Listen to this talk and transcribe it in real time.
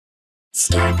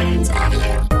Starburns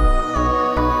Audio.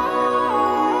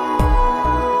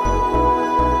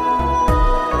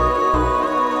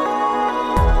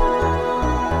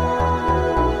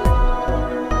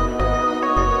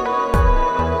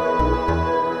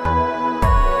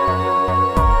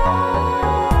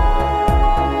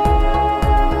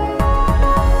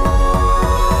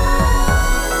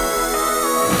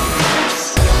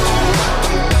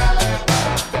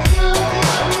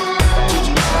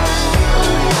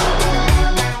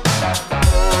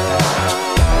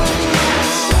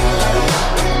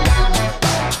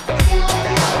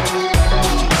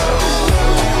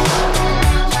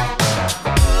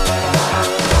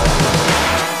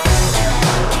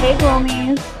 Hey,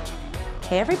 Glomies.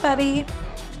 Hey, everybody.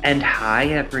 And hi,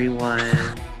 everyone.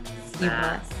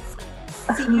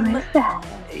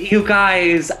 You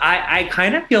guys, I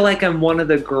kind of feel like I'm one of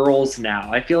the girls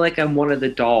now. I feel like I'm one of the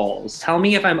dolls. Tell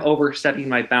me if I'm overstepping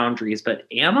my boundaries, but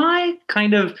am I?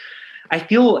 I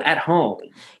feel at home.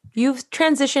 You've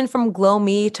transitioned from glow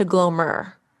me to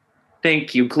glowmer.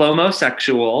 Thank you,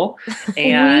 glomosexual.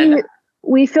 And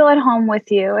we feel at home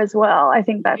with you as well. I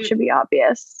think that should be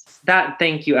obvious.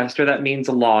 Thank you, Esther. That means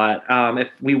a lot. If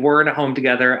we weren't at home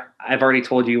together, I've already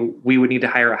told you we would need to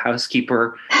hire a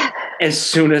housekeeper as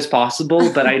soon as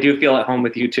possible, but I do feel at home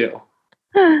with you too.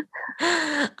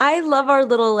 I love our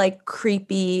little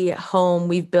creepy home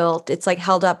we've built. It's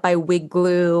held up by wig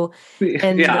glue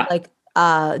and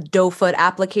dough foot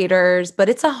applicators, but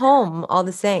it's a home all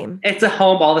the same. It's a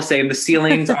home all the same. The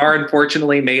ceilings are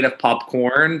unfortunately made of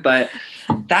popcorn, but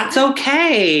that's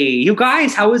okay. You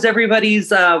guys, how was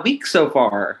everybody's week so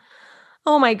far?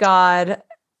 Oh my God.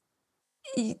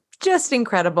 Just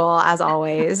incredible as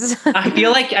always. I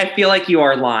feel like you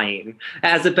are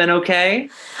Has it been okay?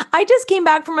 I just came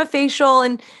back from a facial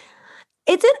and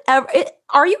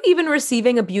are you even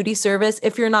receiving a beauty service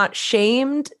if you're not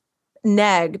shamed,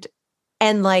 negged,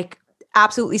 and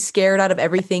absolutely scared out of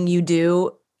everything you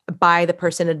do by the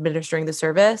person administering the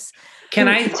service? Can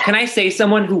I say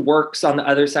someone who works on the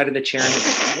other side of the chair in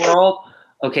the world?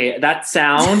 Okay, that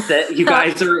sound that you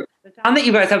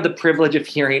guys have the privilege of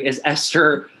hearing is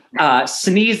Esther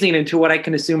sneezing into what I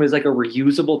can assume is a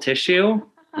reusable tissue.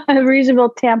 A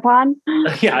reusable tampon?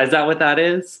 Yeah, is that what that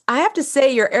is? I have to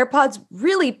say, your AirPods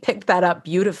really picked that up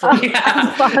beautifully.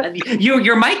 Yeah.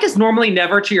 Your mic is normally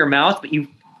never to your mouth, but you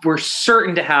were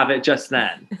certain to have it just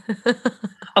then.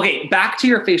 Okay, back to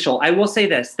your facial. I will say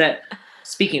this, that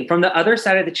speaking from the other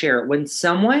side of the chair, when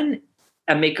someone,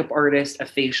 a makeup artist, a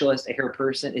facialist, a hair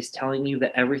person is telling you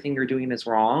that everything you're doing is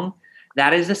wrong,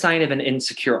 that is a sign of an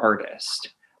insecure artist.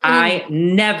 I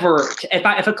never,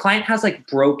 if a client has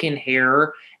broken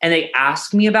hair and they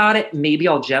ask me about it, maybe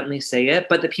I'll gently say it.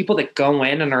 But the people that go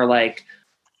in and are like,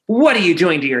 what are you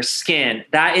doing to your skin?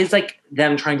 That is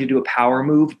them trying to do a power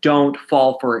move. Don't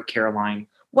fall for it, Caroline.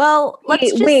 Well,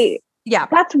 wait. Yeah.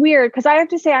 That's weird because I have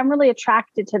to say I'm really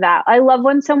attracted to that. I love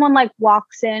when someone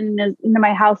walks into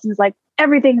my house and is like,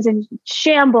 everything's in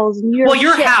shambles. And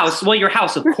your house,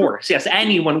 of course. Yes,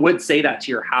 anyone would say that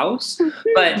to your house.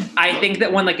 But I think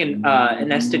that when an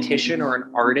esthetician or an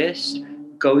artist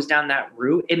goes down that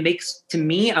route, it makes, to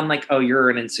me, I'm like, oh, you're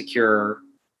an insecure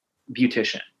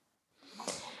beautician.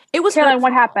 It was Caroline,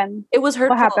 what happened? It was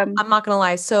hurtful. What happened? I'm not going to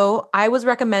lie. So I was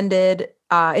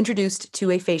introduced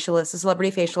to a facialist, a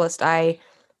celebrity facialist. I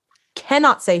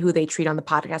cannot say who they treat on the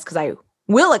podcast because I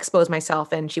will expose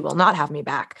myself and she will not have me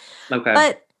back. Okay.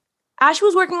 But as she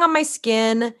was working on my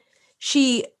skin,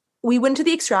 we went to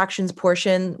the extractions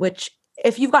portion, which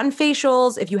if you've gotten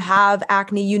facials, if you have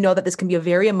acne, you know that this can be a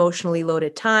very emotionally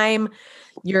loaded time.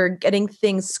 You're getting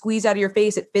things squeezed out of your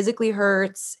face. It physically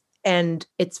hurts and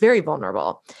it's very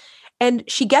vulnerable. And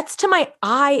she gets to my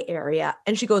eye area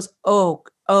and she goes, oh,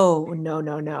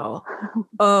 no.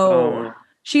 Oh.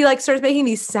 She starts making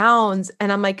these sounds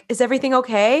and I'm like, is everything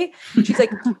okay? She's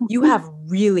like, you have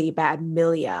really bad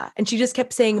milia. And she just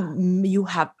kept saying, you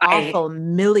have awful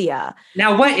milia.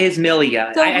 Now, what is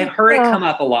milia? So, I've heard it come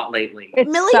up a lot lately.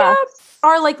 Milia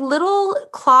are little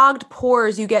clogged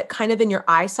pores you get kind of in your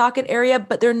eye socket area,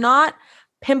 but they're not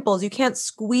pimples. You can't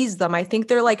squeeze them. I think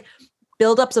they're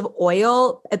buildups of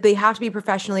oil. They have to be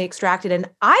professionally extracted. And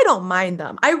I don't mind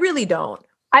them. I really don't.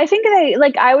 I think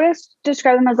I would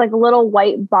describe them as little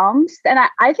white bumps. And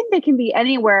I think they can be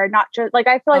anywhere, not just I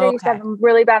feel like I used to have them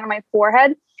really bad on my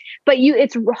forehead, but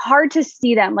it's hard to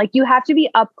see them. You have to be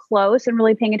up close and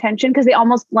really paying attention because they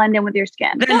almost blend in with your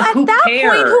skin. Then at that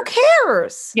point, who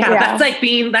cares? Yeah. That's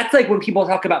like when people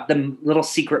talk about the little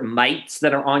secret mites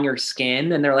that are on your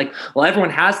skin and they're like, well, everyone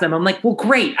has them. I'm like, well,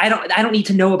 great. I don't need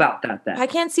to know about that then. If I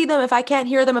can't see them, if I can't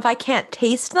hear them, if I can't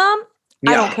taste them,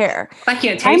 I don't care. If I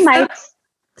can't taste them.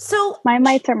 So My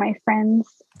mites are my friends.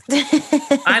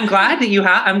 I'm glad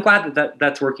that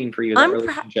that's working for you, that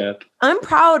relationship. I'm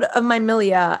proud of my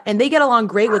Milia, and they get along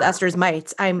great with Esther's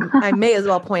mites. I may as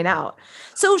well point out.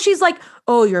 So she's like,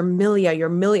 "Oh, your Milia,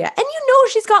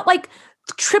 and she's got like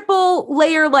triple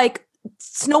layer like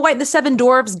Snow White and the Seven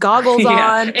Dwarfs goggles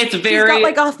on. It's she's very got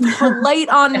like a light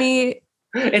on me.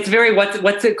 It's very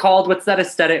what's it called? What's that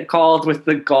aesthetic called with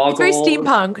the goggles? It's very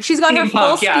steampunk. She's got her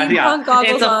full steampunk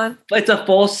goggles on. It's a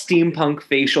full steampunk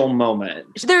facial moment.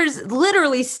 There's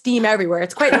literally steam everywhere.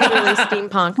 It's quite literally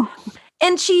steampunk.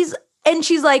 And she's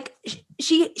like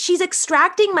she's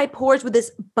extracting my pores with this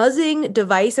buzzing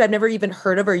device that I've never even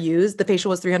heard of or used. The facial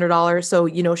was $300, so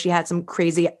she had some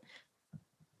crazy.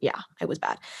 Yeah, it was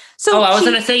bad. So I was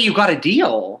gonna say you got a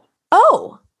deal.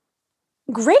 Oh,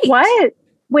 great! What?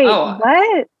 Wait,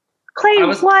 what? Clay,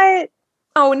 what?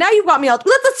 Oh, now you got me out.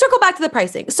 Let's circle back to the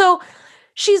pricing. So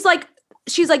she's like,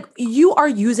 you are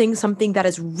using something that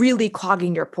is really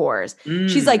clogging your pores.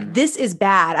 She's like, this is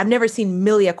bad. I've never seen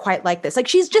Milia quite like this. Like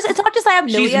it's not just I have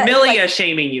Milia. She's Milia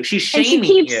shaming you. She's shaming you. And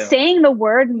she keeps saying the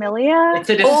word Milia. It's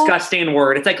a disgusting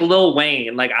word. It's like Lil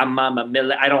Wayne. Like I'm a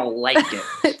Milia. I don't like it.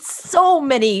 It's so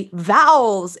many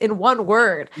vowels in one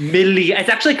word. Milia. It's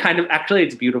actually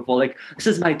it's beautiful. Like this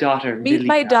is my daughter. Meet Milia.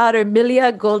 my daughter,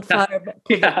 Milia Goldfarb.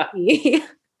 Yeah.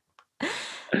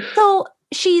 So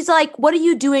she's like, what are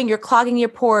you doing? You're clogging your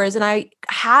pores. And I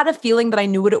had a feeling that I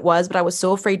knew what it was, but I was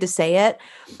so afraid to say it.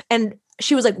 And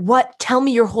she was like, what? Tell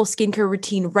me your whole skincare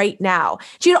routine right now.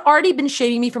 She had already been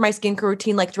shaming me for my skincare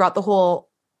routine, like throughout the whole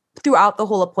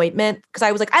appointment. Cause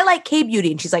I was like, I like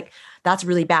K-beauty. And she's like, that's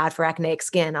really bad for acneic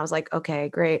skin. I was like, okay,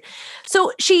 great.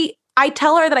 So I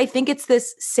tell her that I think it's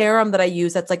this serum that I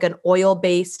use. That's like an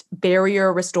oil-based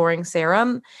barrier restoring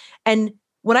serum. And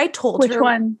when I told her, which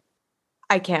one?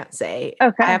 I can't say.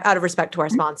 Okay. Out of respect to our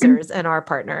sponsors and our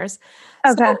partners.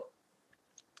 Okay. So,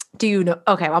 do you know?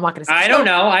 Okay, well, I'm not going to say. I don't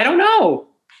know.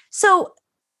 So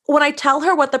when I tell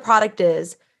her what the product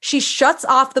is, she shuts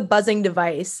off the buzzing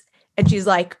device and she's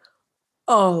like,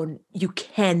 oh, you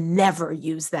can never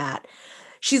use that.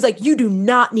 She's like, you do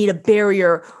not need a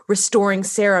barrier restoring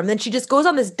serum. Then she just goes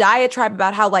on this diatribe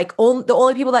about how like the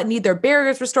only people that need their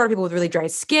barriers restored are people with really dry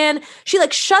skin. She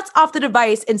like shuts off the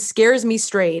device and scares me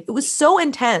straight. It was so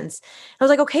intense. I was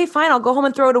like, okay, fine, I'll go home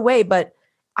and throw it away. But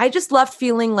I just left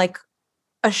feeling like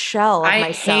a shell of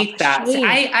myself. I hate that.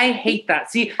 I hate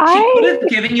that. See, she could have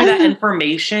given you that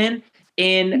information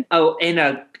in a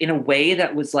way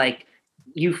that was like,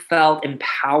 you felt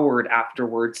empowered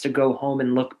afterwards to go home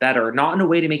and look better, not in a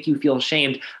way to make you feel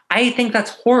shamed. I think that's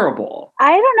horrible.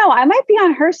 I don't know. I might be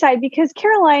on her side because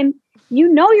Caroline,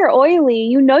 you're oily,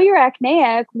 you're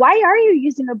acneic. Why are you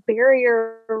using a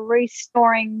barrier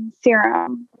restoring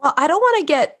serum? Well, I don't want to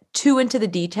get too into the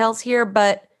details here,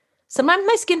 but sometimes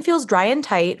my skin feels dry and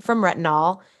tight from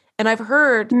retinol. And I've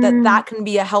heard that can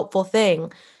be a helpful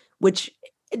thing, which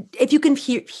if you can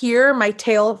hear my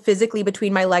tail physically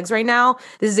between my legs right now,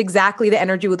 this is exactly the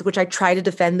energy with which I try to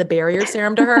defend the barrier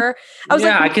serum to her. I was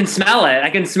I can smell it. I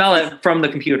can smell it from the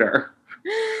computer.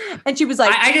 And she was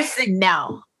like, I just think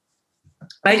no.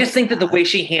 I just think that the way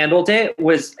she handled it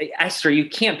was, Esther, you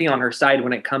can't be on her side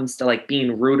when it comes to like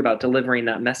being rude about delivering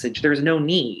that message. There's no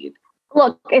need.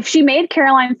 Look, if she made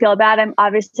Caroline feel bad, I'm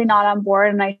obviously not on board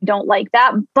and I don't like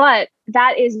that. But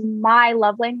that is my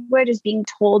love language, is being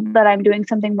told that I'm doing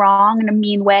something wrong in a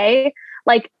mean way.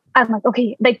 Like, I'm like,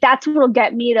 okay, like that's what'll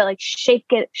get me to like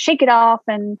shake it off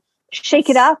and shake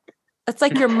it up. That's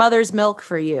like your mother's milk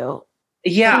for you.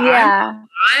 Yeah.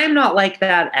 I'm not like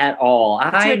that at all.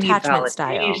 I need validation.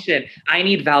 Style. I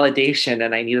need validation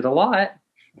and I need it a lot.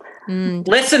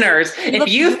 Listeners, if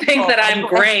you think that I'm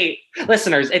great,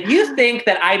 listeners, if you think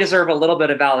that I deserve a little bit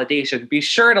of validation, be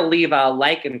sure to leave a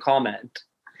like and comment.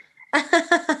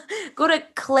 Go to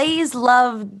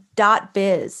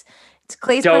clayslove.biz. It's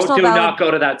Clay's do personal not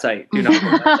go to that site. Do not go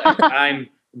to that site. I'm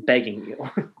begging you.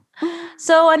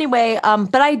 So anyway,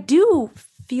 but I do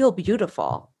feel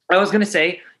beautiful. I was going to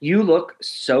say, you look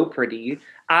so pretty.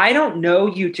 I don't know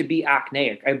you to be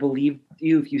acneic. I believe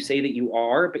you if you say that you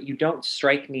are, but you don't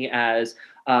strike me as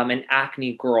an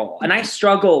acne girl. And I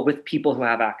struggle with people who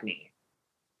have acne.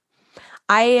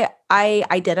 I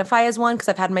identify as one because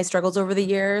I've had my struggles over the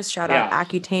years. Shout out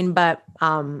Accutane, but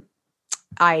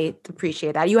I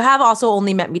appreciate that. You have also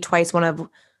only met me twice. One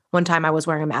time I was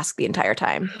wearing a mask the entire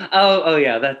time. Oh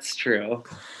yeah, that's true.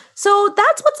 So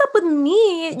that's what's up with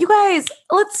me. You guys,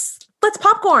 let's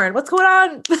popcorn. What's going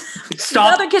on?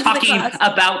 Stop talking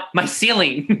about my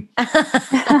ceiling.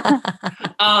 I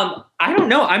don't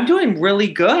know. I'm doing really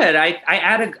good. I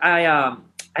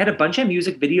had a bunch of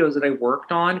music videos that I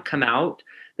worked on come out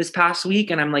this past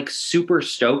week, and I'm like super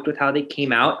stoked with how they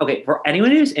came out. Okay, for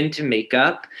anyone who's into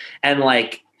makeup and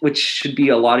like, which should be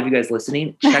a lot of you guys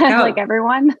listening, check out like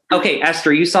everyone. Okay,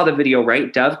 Esther, you saw the video,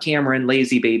 right? Dove Cameron,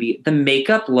 Lazy Baby. The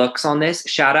makeup looks on this.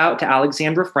 Shout out to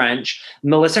Alexandra French.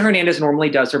 Melissa Hernandez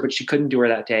normally does her, but she couldn't do her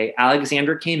that day.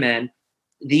 Alexandra came in.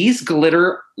 These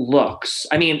glitter looks.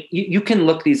 I mean, you can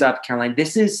look these up, Caroline.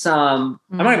 This is I'm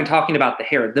not even talking about the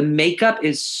hair. The makeup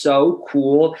is so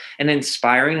cool and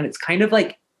inspiring, and it's kind of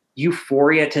like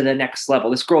Euphoria to the next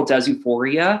level. This girl does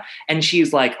Euphoria, and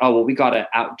she's like, oh, well, we got to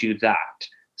outdo that.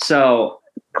 So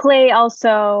Clay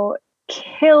also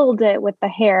killed it with the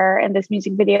hair in this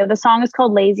music video. The song is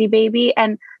called Lazy Baby,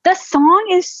 and the song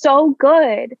is so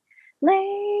good.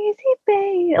 Lazy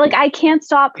Baby. Like, I can't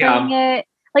stop playing it.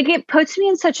 Like, it puts me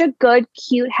in such a good,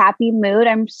 cute, happy mood.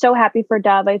 I'm so happy for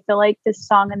Dove. I feel like this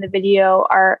song and the video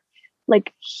are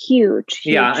like huge.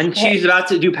 Yeah, and she's about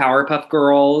to do Powerpuff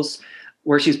Girls,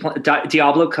 where she's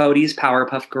Diablo Cody's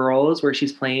Powerpuff Girls, where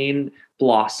she's playing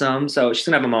Blossom. So she's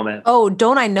gonna have a moment. Oh,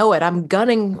 don't I know it? I'm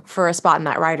gunning for a spot in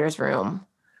that writer's room.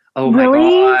 Oh my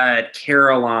God,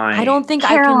 Caroline. I don't think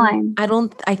Caroline.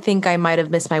 I think I might have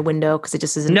missed my window because it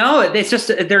just isn't. No, it's just,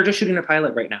 they're just shooting a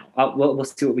pilot right now. We'll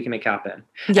see what we can make happen.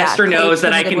 Yeah, Esther Clay knows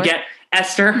that I can can get,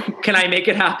 Esther, can I make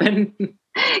it happen?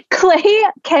 Clay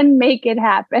can make it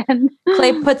happen.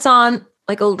 Clay puts on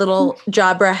like a little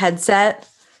Jabra headset.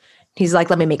 He's like,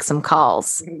 let me make some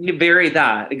calls. You bury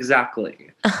that,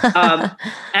 exactly.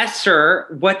 Esther,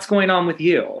 what's going on with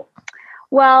you?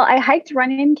 Well, I hiked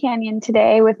Runyon Canyon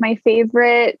today with my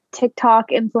favorite TikTok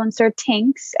influencer,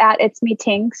 Tinks, at It's Me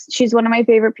Tinks. She's one of my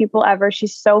favorite people ever.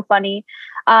 She's so funny.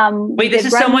 Wait, this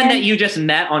is someone that you just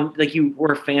met on, like, you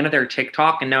were a fan of their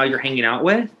TikTok and now you're hanging out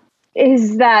with?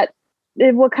 Is that,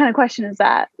 what kind of question is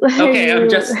that? Okay,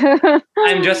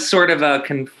 I'm just sort of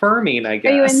confirming, I guess.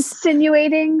 Are you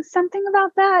insinuating something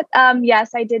about that?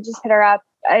 Yes, I did just hit her up,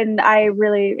 and I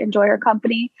really enjoy her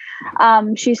company.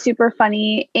 She's super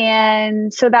funny.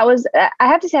 And so that was, I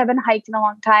have to say, I haven't hiked in a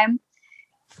long time.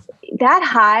 That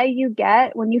high you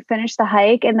get when you finish the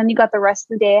hike and then you got the rest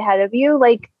of the day ahead of you,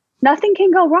 like, nothing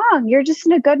can go wrong. You're just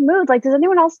in a good mood. Like, does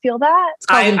anyone else feel that? It's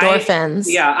called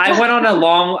endorphins. I went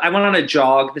on a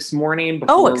jog this morning.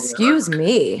 Oh, excuse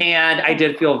me. And I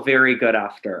did feel very good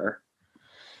after.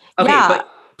 Okay, yeah, but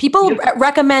people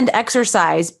recommend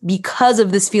exercise because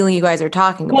of this feeling you guys are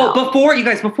talking about. Well, before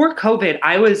COVID,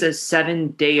 I was a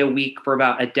 7-day-a-week for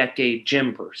about a decade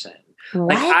gym person.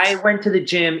 What? Like, I went to the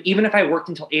gym, even if I worked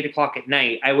until 8:00 at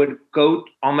night, I would go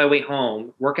on my way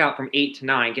home, work out from 8 to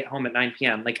 9, get home at 9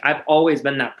 p.m. Like, I've always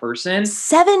been that person.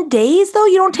 7 days though?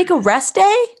 You don't take a rest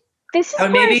day? This is where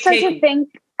I start to think,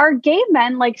 are gay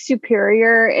men like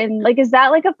superior? And like, is that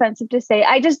like offensive to say?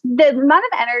 The amount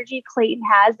of energy Clayton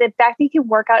has, the fact that he can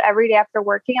work out every day after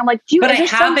working, I'm like, But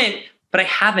I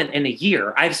haven't in a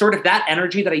year. I've sort of, that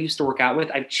energy that I used to work out with,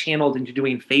 I've channeled into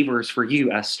doing favors for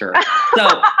you, Esther.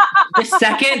 So the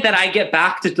second that I get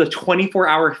back to the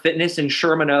 24-hour fitness in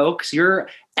Sherman Oaks, you're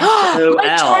SOL.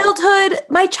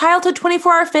 My childhood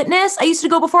 24-hour fitness. I used to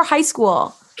go before high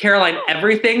school. Caroline,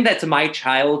 everything that's my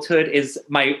childhood is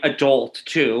my adult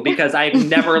too, because I've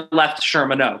never left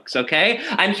Sherman Oaks. Okay.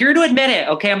 I'm here to admit it.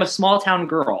 Okay. I'm a small town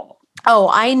girl. Oh,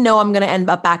 I know I'm going to end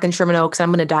up back in Sherman Oaks. And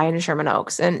I'm going to die in Sherman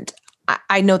Oaks. And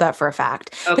I know that for a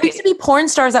fact. Okay. There used to be porn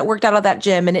stars that worked out of that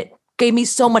gym, and it gave me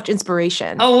so much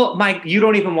inspiration. Oh, Mike, you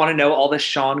don't even want to know all the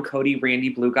Sean, Cody, Randy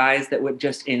Blue guys that would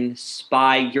just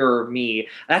inspire me.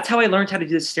 That's how I learned how to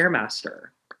do the Stairmaster.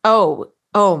 Oh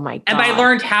my God. And by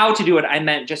learned how to do it, I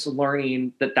meant just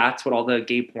learning that that's what all the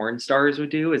gay porn stars would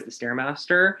do, is the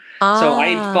Stairmaster. So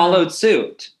I followed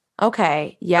suit.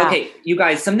 Okay. Yeah. Okay, you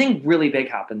guys, something really big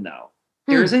happened though.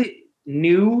 There's a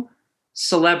new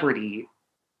celebrity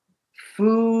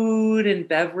food and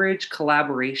beverage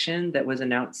collaboration that was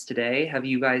announced today. Have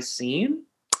you guys seen?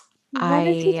 What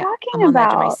is he talking I'm on the edge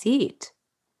of about? my seat.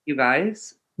 You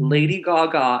guys, Lady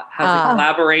Gaga has a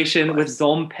collaboration with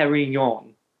Dom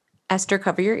Perignon. Esther,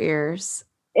 cover your ears.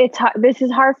 This is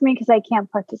hard for me because I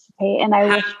can't participate, and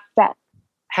I wish that.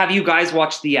 Have you guys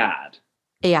watched the ad?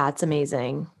 Yeah, it's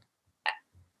amazing.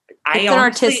 It's an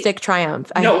artistic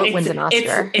triumph. I hope it wins an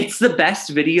Oscar. It's the best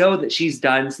video that she's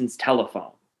done since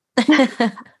Telephone.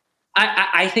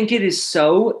 I think it is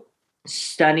so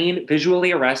stunning,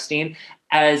 visually arresting.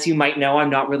 As you might know, I'm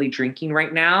not really drinking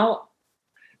right now.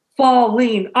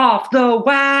 Falling off the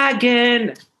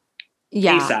wagon.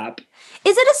 Yeah. ASAP.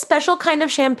 Is it a special kind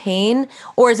of champagne,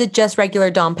 or is it just regular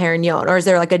Dom Perignon, or is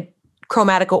there like a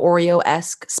Chromatica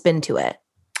Oreo-esque spin to it?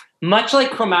 Much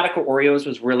like Chromatica Oreos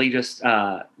was really just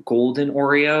golden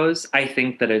Oreos, I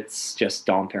think that it's just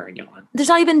Dom Perignon. There's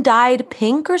not even dyed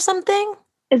pink or something?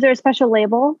 Is there a special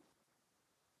label?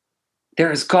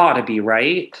 There's gotta be,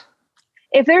 right?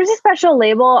 If there's a special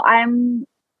label, I'm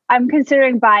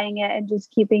considering buying it and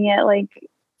just keeping it like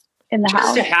in the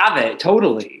house. Just to have it,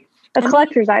 totally. A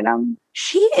collector's item.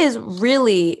 She is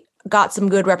really got some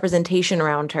good representation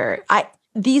around her.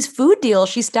 These food deals,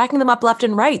 she's stacking them up left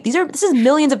and right. This is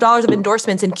millions of dollars of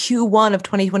endorsements in Q1 of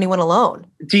 2021 alone.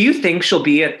 Do you think she'll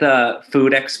be at the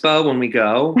food expo when we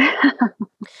go?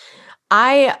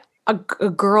 A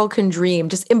girl can dream,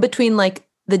 just in between like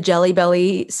the Jelly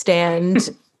Belly stand.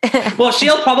 Well,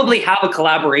 she'll probably have a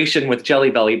collaboration with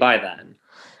Jelly Belly by then.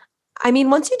 I mean,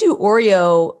 once you do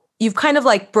Oreo, you've kind of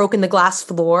like broken the glass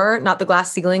floor, not the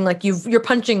glass ceiling. Like you're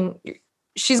punching,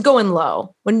 she's going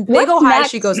low. When they go high,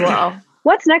 she goes low.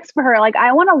 What's next for her? Like,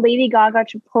 I want a Lady Gaga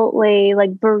Chipotle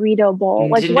like burrito bowl.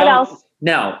 Like, what else?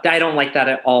 No, I don't like that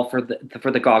at all for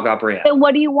the Gaga brand. Then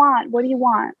what do you want? What do you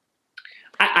want?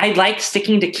 I like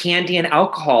sticking to candy and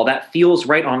alcohol. That feels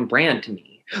right on brand to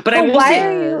me. But I will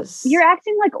why say, you're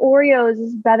acting like Oreos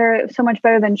is so much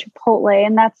better than Chipotle,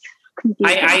 and that's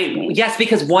confusing. Yes,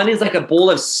 because one is like a bowl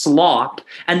of slop,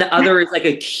 and the other is like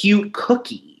a cute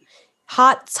cookie.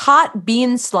 Hot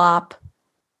bean slop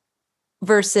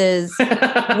versus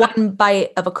one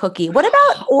bite of a cookie. What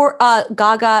about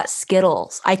Gaga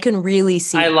Skittles? I can really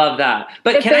see. I love that.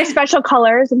 But if there's special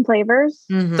colors and flavors.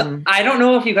 Mm-hmm. So I don't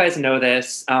know if you guys know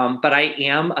this, but I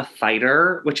am a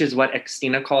fighter, which is what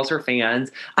Xtina calls her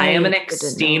fans. I am an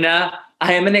Xtina.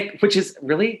 Which is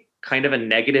really kind of a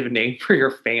negative name for your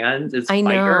fans. Is I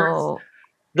fighters. Know.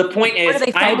 The point is,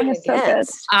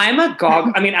 I'm a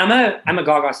Gaga. I mean, I'm a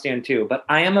Gaga stan too, but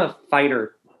I am a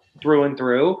fighter through and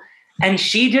through. And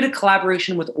she did a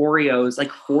collaboration with Oreos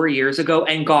like 4 years ago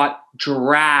and got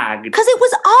dragged. Because it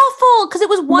was awful. Because it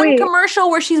was one commercial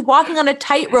where she's walking on a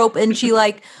tightrope and she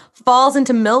like falls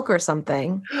into milk or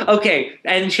something. Okay.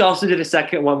 And she also did a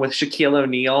second one with Shaquille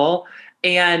O'Neal.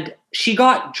 And she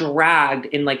got dragged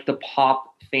in like the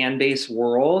pop fan base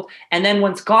world. And then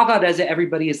once Gaga does it,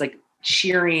 everybody is like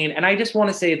cheering. And I just want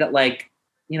to say that like,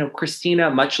 you know, Christina,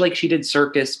 much like she did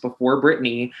Circus before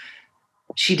Britney,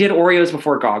 she did Oreos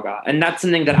before Gaga. And that's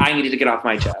something that I needed to get off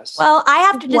my chest. Well, I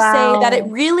have to just say that it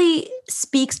really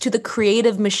speaks to the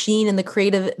creative machine and the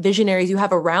creative visionaries you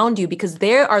have around you, because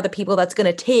they are the people that's going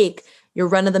to take your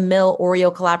run-of-the-mill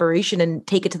Oreo collaboration and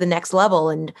take it to the next level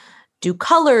and do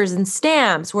colors and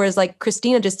stamps. Whereas like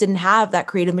Christina just didn't have that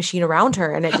creative machine around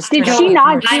her. And it just did she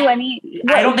not do any?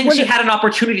 I don't think she had an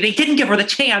opportunity. They didn't give her the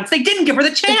chance.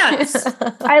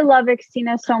 I love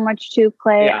Xtina so much too,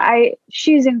 Clay. Yeah.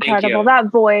 She's incredible.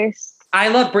 That voice. I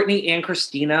love Britney and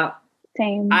Christina.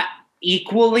 Same.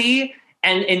 Equally.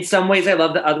 And in some ways I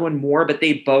love the other one more, but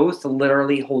they both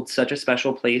literally hold such a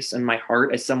special place in my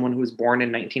heart as someone who was born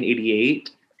in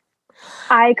 1988.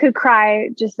 I could cry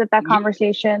just at that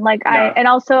conversation. And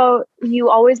also you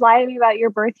always lie to me about your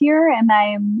birth year, and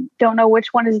I don't know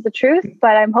which one is the truth,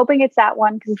 but I'm hoping it's that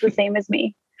one because it's the same as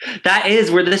me.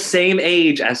 We're the same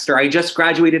age, Esther. I just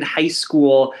graduated high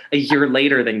school a year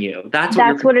later than you. That's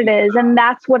what it is. And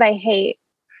that's what I hate.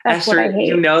 Esther,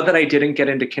 you know that I didn't get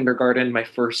into kindergarten my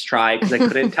first try because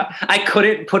I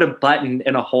couldn't put a button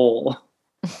in a hole.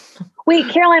 Wait,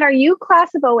 Caroline, are you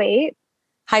class of 08?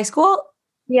 High school?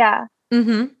 Yeah.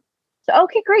 Mm-hmm. So,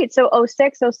 okay, great. So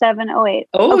 06, 07, 08.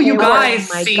 Oh, okay, you guys,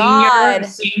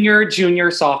 senior,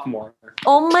 junior, sophomore.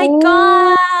 Oh my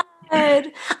God.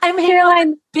 I'm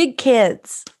Caroline. Big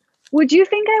kids. Would you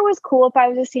think I was cool if I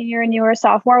was a senior and you were a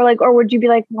sophomore? Like, or would you be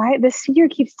like, why this senior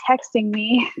keeps texting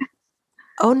me?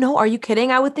 Oh no, are you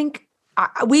kidding? I would think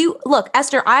look,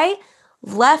 Esther, I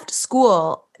left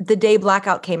school the day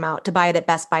Blackout came out to buy it at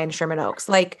Best Buy in Sherman Oaks.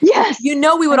 Like, yes,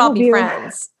 we would all be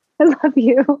friends. I love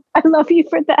you. I love you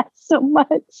for that so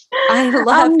much. I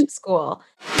loved school.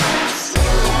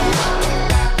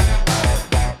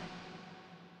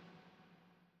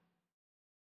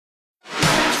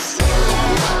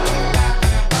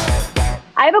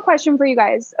 I have a question for you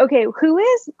guys. Okay, who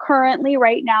is currently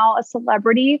right now a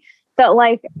celebrity that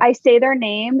like I say their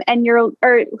name and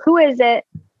who is it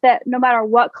that no matter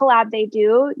what collab they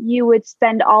do, you would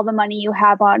spend all the money you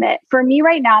have on it? For me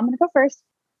right now, I'm going to go first.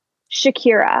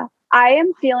 Shakira. I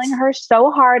am feeling her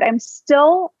so hard. I'm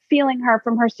still feeling her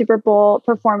from her Super Bowl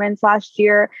performance last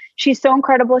year. She's so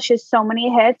incredible. She has so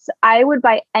many hits. I would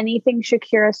buy anything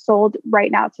Shakira sold right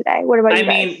now today. What about you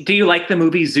guys? I mean, do you like the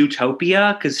movie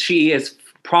Zootopia? Because she is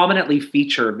prominently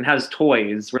featured and has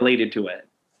toys related to it.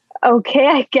 Okay,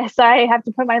 I guess I have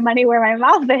to put my money where my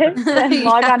mouth is and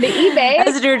log on to eBay.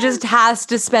 Esther just has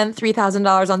to spend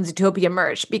 $3,000 on Zootopia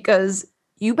merch because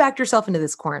you backed yourself into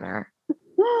this corner.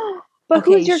 But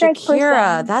okay, who's your guys'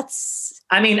 person? That's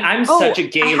I mean, I'm such a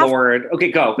gay lord.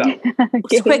 Okay, go.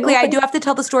 Just quickly, I do have to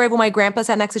tell the story of when my grandpa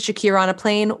sat next to Shakira on a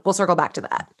plane. We'll circle back to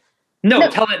that. No,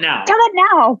 tell it now. Tell it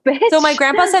now, bitch. So my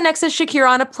grandpa sat next to Shakira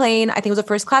on a plane. I think it was a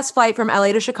first class flight from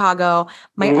LA to Chicago.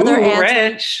 My other aunt,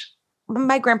 rich.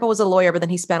 My grandpa was a lawyer, but then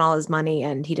he spent all his money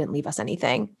and he didn't leave us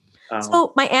anything. Oh.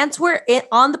 So my aunts were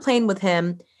on the plane with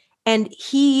him, and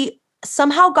he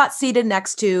somehow got seated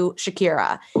next to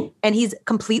Shakira, and he's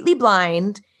completely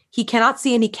blind. He cannot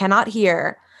see and he cannot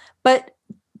hear, but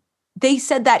they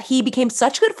said that he became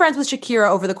such good friends with Shakira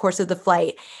over the course of the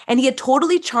flight, and he had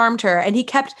totally charmed her, and he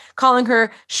kept calling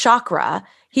her Chakra.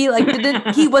 He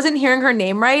he wasn't hearing her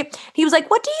name right. He was like,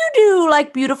 "What do you do,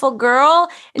 like, beautiful girl?"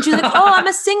 And she was like, "Oh, I'm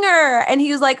a singer." And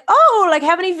he was like, "Oh, like,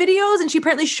 have any videos?" And she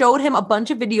apparently showed him a bunch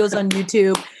of videos on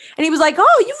YouTube. And he was like,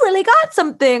 "Oh, you've really got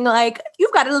something. Like,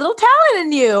 you've got a little talent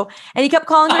in you." And he kept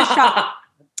calling her Chakra.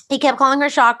 He kept calling her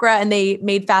Chakra, and they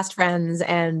made fast friends,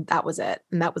 and that was it.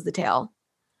 And that was the tale.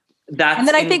 And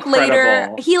then I think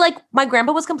later he my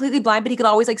grandpa was completely blind, but he could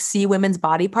always see women's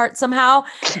body parts somehow.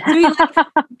 So he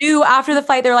knew after the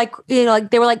fight, they're like,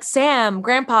 they were like, "Sam,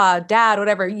 grandpa, dad,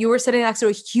 whatever. You were sitting next to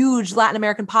a huge Latin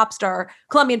American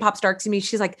Colombian pop star, excuse me."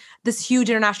 She's like this huge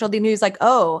international dude. And he was like,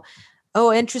 "Oh,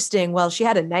 interesting. Well, she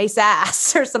had a nice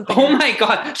ass," or something. Oh my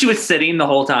God. She was sitting the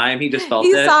whole time. He just felt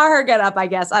he saw her get up, I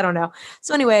guess. I don't know.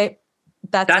 So anyway,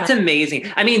 that's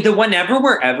amazing. I mean, the Whenever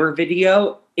Wherever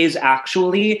video is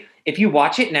actually, if you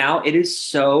watch it now, it is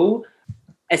so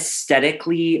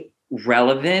aesthetically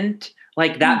relevant.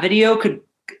 Like that video could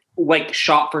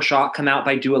shot for shot come out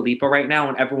by Dua Lipa right now,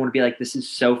 and everyone would be like, "This is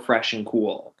so fresh and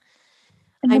cool."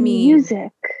 And the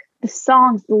music, the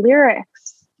songs, the lyrics.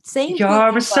 Same.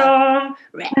 You're a song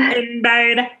written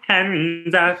by the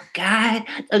hands of God.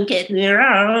 Don't get me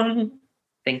wrong.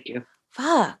 Thank you.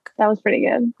 Fuck. That was pretty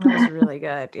good. That was really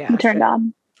good. Yeah. I'm turned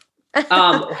on.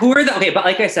 Who are but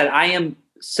like I said, I am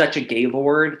such a gay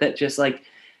lord that just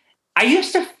I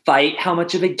used to fight how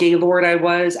much of a gay lord I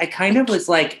was. I kind of was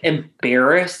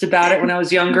embarrassed about it when I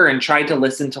was younger and tried to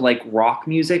listen to rock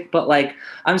music. But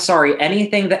I'm sorry,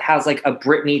 anything that has a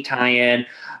Britney tie-in,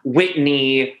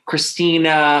 Whitney,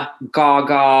 Christina,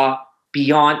 Gaga,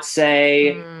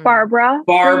 Beyonce,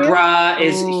 Barbara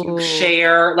is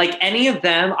Cher, any of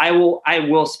them, I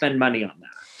will spend money on that.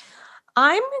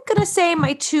 I'm gonna say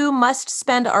my two must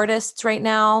spend artists right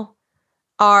now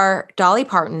are Dolly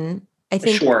Parton. I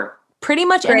think pretty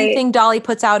much anything Dolly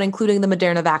puts out, including the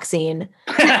Moderna vaccine,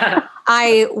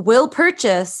 I will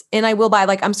purchase and I will buy.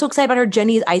 I'm so excited about her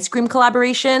Jenny's ice cream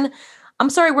collaboration. I'm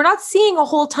sorry, we're not seeing a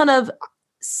whole ton of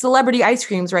celebrity ice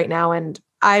creams right now, and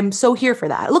I'm so here for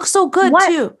that. It looks so good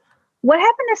too. What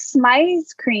happened to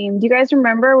Smy's cream? Do you guys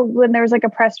remember when there was a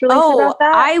press release about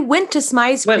that? I went to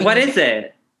Smy's cream. Wait, what is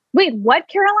it? Wait, what,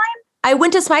 Caroline? I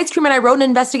went to Smy's cream and I wrote an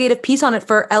investigative piece on it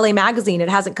for LA Magazine. It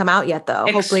hasn't come out yet, though.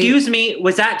 Excuse me,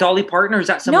 was that Dolly Parton or is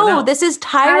that someone else? No, this is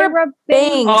Tyra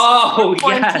Banks. Oh,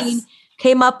 yes.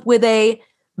 Came up with a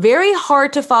very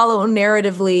hard to follow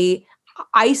narratively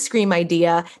ice cream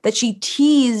idea that she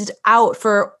teased out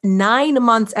for 9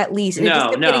 months at least. And it just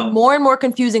kept getting more and more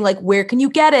confusing. Where can you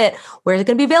get it? Where is it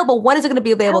going to be available? When is it going to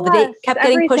be available? The date kept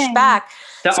getting pushed back.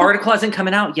 The article hasn't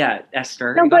coming out yet,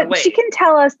 Esther. No, but she can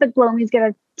tell us that Glomy's get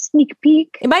a sneak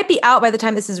peek. It might be out by the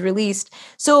time this is released.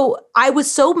 So I was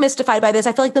so mystified by this.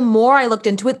 I feel like the more I looked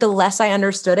into it, the less I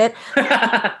understood it.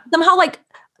 Somehow,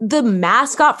 the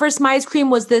mascot for Smy's cream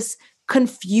was this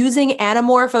confusing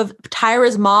anamorph of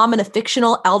Tyra's mom and a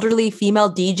fictional elderly female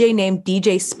DJ named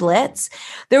DJ Splits.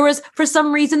 There was, for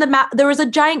some reason, there was a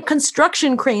giant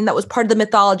construction crane that was part of the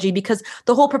mythology, because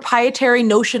the whole proprietary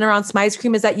notion around Smy's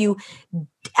cream is that you,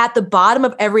 at the bottom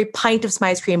of every pint of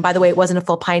Smy's cream, by the way, it wasn't a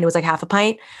full pint, it was half a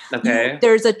pint. Okay.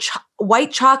 There's a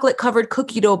white chocolate covered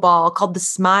cookie dough ball called the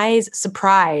Smy's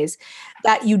Surprise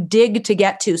that you dig to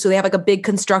get to. So they have a big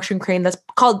construction crane that's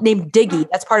named Diggy.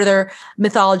 That's part of their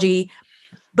mythology,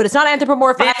 but it's not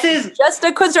anthropomorphic. This is just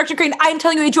a construction crane. I'm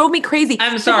telling you, it drove me crazy.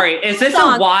 I'm sorry. Is this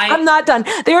a why? I'm not done.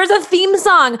 There's a theme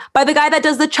song by the guy that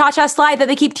does the cha-cha slide that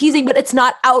they keep teasing, but it's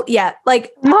not out yet.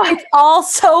 It's all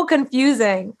so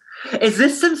confusing. Is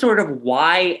this some sort of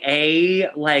YA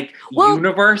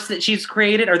universe that she's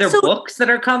created? Are there books that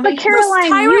are coming? But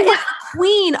Caroline, Tyra is the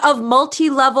queen of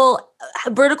multi-level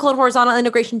vertical and horizontal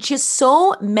integration. She has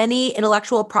so many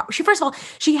intellectual first of all,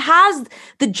 she has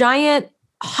the giant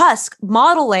Husk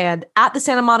Model Land at the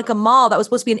Santa Monica Mall that was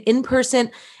supposed to be an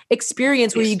in-person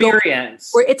experience where Experience.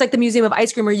 where it's like the Museum of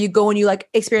Ice Cream where you go and you like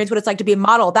experience what it's like to be a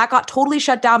model. That got totally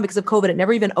shut down because of COVID. It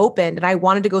never even opened and I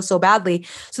wanted to go so badly.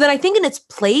 So then I think in its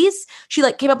place, she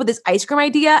like came up with this ice cream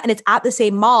idea and it's at the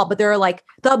same mall, but there are like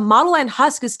the Model Land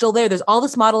husk is still there. There's all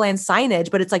this Model Land signage,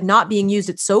 but it's like not being used.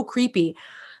 It's so creepy.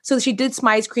 So she did some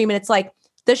ice cream and it's like,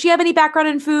 does she have any background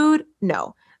in food?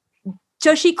 No.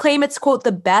 Does she claim it's quote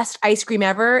the best ice cream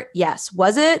ever? Yes.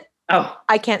 Was it? Oh,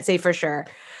 I can't say for sure.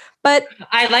 But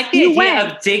I like the idea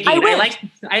of digging. I like Is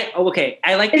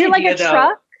the it like idea a though.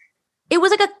 truck? it was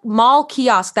like a mall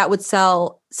kiosk that would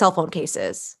sell cell phone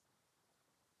cases.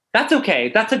 That's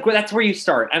okay. That's where you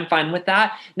start. I'm fine with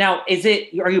that. Now,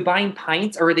 are you buying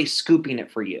pints or are they scooping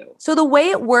it for you? So the way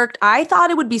it worked, I thought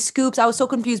it would be scoops. I was so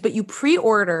confused, but you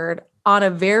pre-ordered on a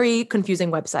very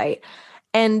confusing website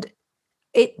and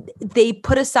they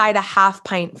put aside a half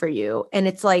pint for you. And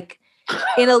it's like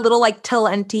in a little like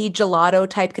Talenti gelato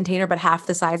type container, but half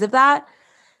the size of that.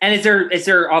 And is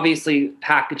there obviously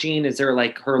packaging? Is there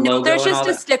like her logo? No, there's and just all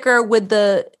a that? sticker with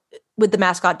the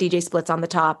mascot DJ Splits on the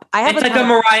top. It's like a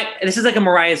Mariah. This is like a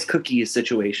Mariah's Cookies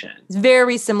situation. It's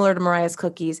very similar to Mariah's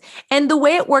Cookies. And the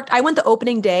way it worked, I went the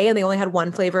opening day and they only had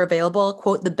one flavor available,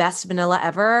 quote, the best vanilla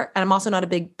ever. And I'm also not a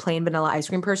big plain vanilla ice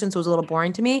cream person, so it was a little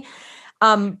boring to me.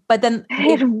 But then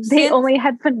They only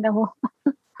had vanilla.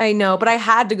 I know, but I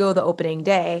had to go the opening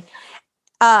day.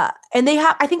 And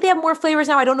I think they have more flavors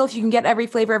now. I don't know if you can get every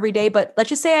flavor every day, but let's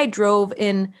just say I drove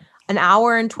in an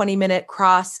hour and 20-minute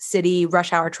cross city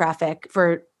rush hour traffic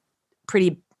for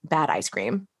pretty bad ice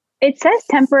cream. It says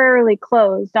temporarily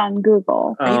closed on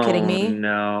Google. Are you kidding me?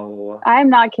 No. I'm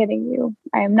not kidding you.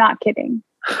 I am not kidding.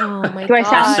 Oh my Do I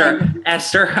God. sound-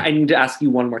 Esther, I need to ask you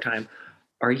one more time.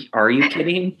 Are you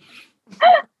kidding?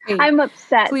 Wait, I'm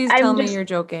upset. please tell me you're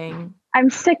joking. I'm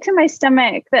sick to my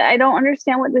stomach that I don't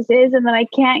understand what this is and that I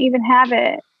can't even have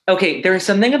it. Okay, there's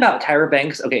something about Tyra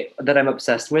Banks, that I'm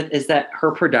obsessed with, is that her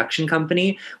production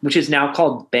company, which is now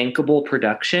called Bankable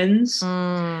Productions.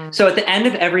 So at the end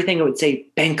of everything, it would say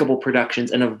Bankable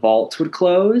Productions and a vault would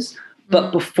close.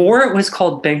 But before it was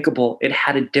called Bankable, it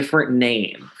had a different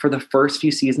name for the first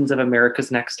few seasons of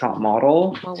America's Next Top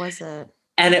Model. What was it?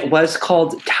 And it was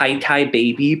called Tie Tie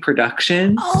Baby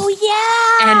Productions. Oh,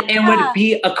 yeah. And it would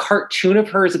be a cartoon of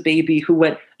her as a baby who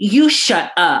went, "You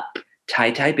shut up,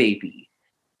 Tie Tie Baby."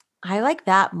 I like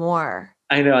that more.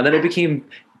 I know. And then it became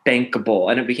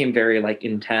Bankable and it became very like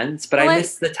intense, but I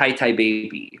miss the Tie Tie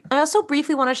Baby. I also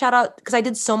briefly want to shout out, because I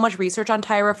did so much research on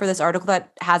Tyra for this article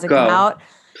that hasn't Go. come out.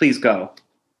 Please go.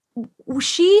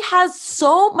 She has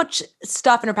so much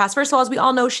stuff in her past. First of all, as we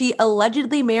all know, she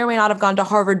allegedly may or may not have gone to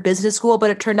Harvard Business School, but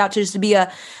it turned out to just be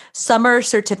a summer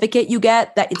certificate you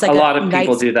get that it's like a lot of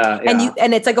people do that. Yeah.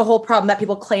 And it's like a whole problem that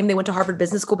people claim they went to Harvard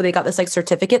Business School, but they got this like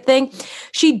certificate thing.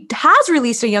 She has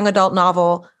released a young adult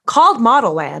novel called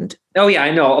Model Land. Oh yeah,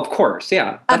 I know. Of course.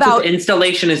 Yeah. That's what the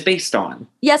installation is based on.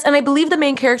 Yes. And I believe the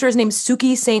main character is named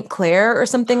Suki St. Clair or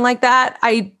something like that.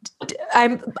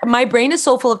 My brain is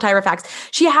so full of Tyra facts.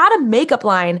 She had a makeup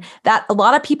line that a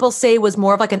lot of people say was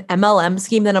more of like an MLM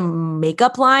scheme than a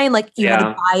makeup line. Like you had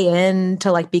to buy in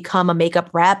to like become a makeup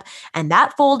rep, and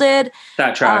that folded.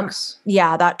 That tracks.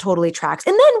 Yeah, that totally tracks.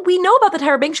 And then we know about the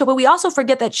Tyra Banks show, but we also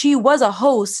forget that she was a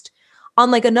host on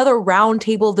like another Round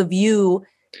Table The View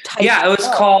type. Yeah, what was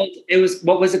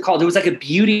it called? It was like a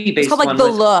beauty based one. It's called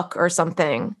like The Look or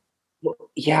something.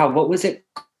 Yeah, what was it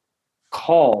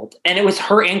called? And it was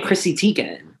her and Chrissy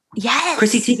Teigen. Yes.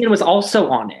 Chrissy Teigen was also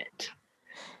on it.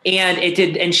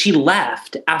 And she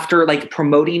left after like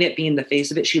promoting it, being the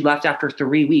face of it. She left after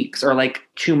 3 weeks or like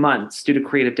 2 months due to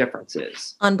creative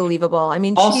differences. Unbelievable. I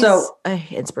mean, also,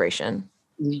 she's inspiration.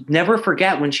 Never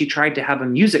forget when she tried to have a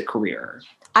music career.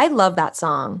 I love that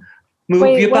song.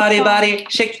 Move your body,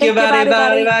 shake your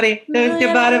body, move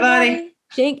your body.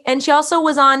 Shake. And she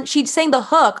also she sang the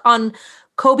hook on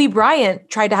Kobe Bryant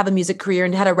tried to have a music career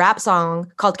and had a rap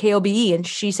song called KOBE, and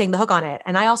she sang the hook on it.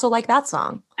 And I also like that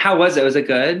song. How was it? Was it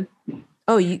good?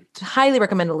 Oh, you highly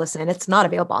recommend to listen. It's not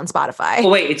available on Spotify. Oh,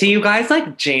 wait, do you guys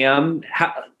like jam,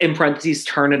 in parentheses,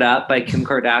 Turn It Up by Kim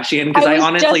Kardashian? Because I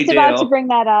honestly do. I was just about to bring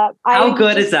that up. How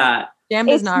good is that? Jam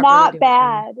it's not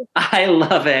bad. I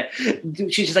love it.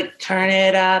 She's just like, turn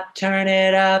it up, turn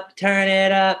it up, turn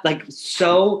it up. Like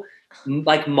so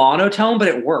like monotone, but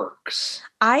it works.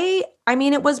 I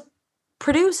mean, it was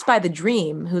produced by The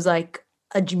Dream, who's like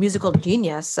a musical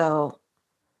genius. So,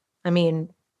 I mean,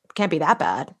 can't be that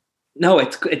bad. No,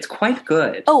 it's quite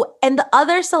good. Oh, and the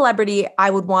other celebrity I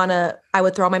would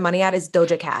throw my money at is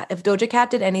Doja Cat. If Doja Cat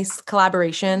did any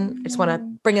collaboration, I just want to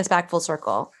bring us back full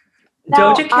circle.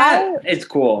 Now, Doja Cat is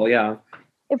cool, yeah.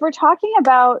 If we're talking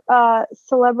about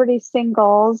celebrity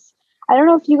singles, I don't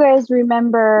know if you guys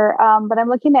remember, but I'm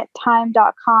looking at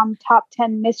time.com top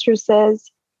 10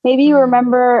 mistresses. Maybe you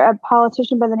remember a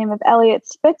politician by the name of Elliot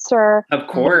Spitzer. Of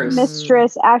course.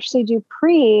 Mistress Ashley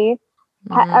Dupree,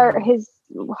 or his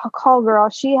call girl,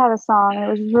 she had a song and it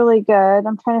was really good.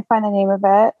 I'm trying to find the name of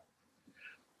it.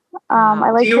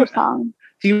 I like her song.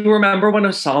 Do you remember when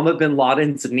Osama bin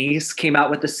Laden's niece came out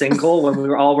with a single when we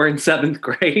were in 7th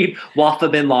grade? Wafa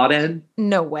bin Laden?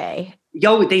 No way.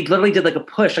 Yo, they literally did like a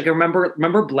push. Like I remember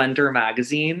Blender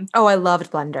magazine. Oh, I loved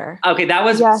Blender. Okay, that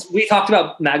was we talked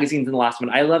about magazines in the last one.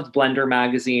 I loved Blender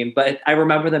magazine, but I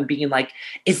remember them being like,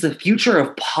 "Is the future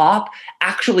of pop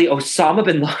actually Osama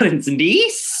bin Laden's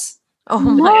niece?" Oh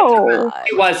my God.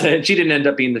 It wasn't. She didn't end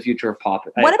up being the future of pop.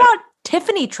 What about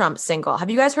Tiffany Trump's single? Have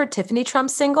you guys heard Tiffany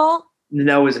Trump's single?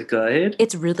 No, is it good?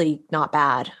 It's really not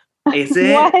bad. Is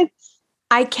it? What?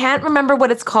 I can't remember what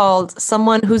it's called.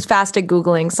 Someone who's fast at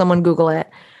Googling, someone Google it.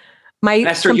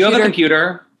 Esther, you have a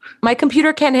computer. My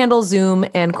computer can't handle Zoom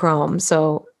and Chrome,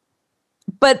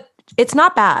 but it's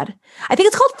not bad. I think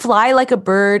it's called Fly Like a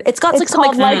Bird. It's got It's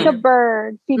called Like a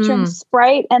Bird, featuring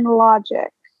Sprite and Logic.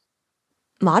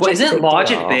 Logic. Well, isn't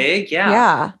Logic big? Yeah.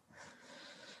 Yeah.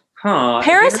 Huh.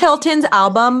 Paris Hilton's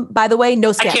album, by the way,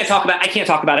 no skips. I can't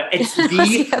talk about it. It's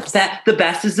the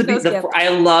best is I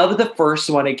love the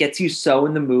first one. It gets you so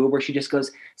in the mood where she just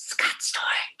goes, Scott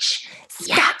Storch.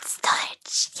 Yeah,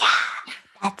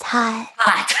 that's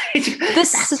hot. The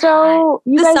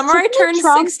summer I turned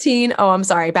 16. Oh, I'm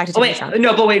sorry. Back to Tiffany Trump.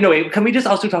 No, wait. Can we just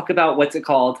also talk about what's it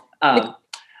called?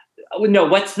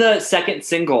 What's the second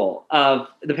single of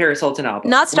the Paris Hilton album?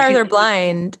 Not Stars Are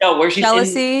Blind. No, where she's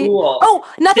Jealousy. in school. Oh,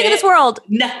 Nothing in This World.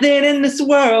 Nothing in this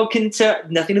world can turn.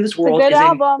 Nothing in this world is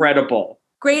album. incredible.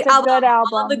 Great It's a album. good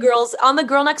album. On the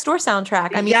Girl Next Door soundtrack.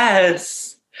 I mean,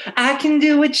 yes. I can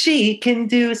do what she can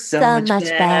do so much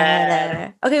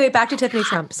better. Okay, wait, back to Tiffany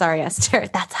Trump. Sorry, Esther.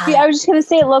 That's hot. See, I was just going to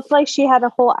say it looked like she had a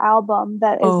whole album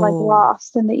that is like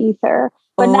lost in the ether.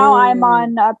 But now I'm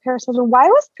on Paris Hilton. Why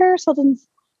was Paris Hilton's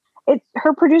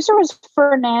her producer was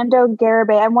Fernando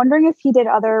Garibay. I'm wondering if he did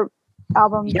other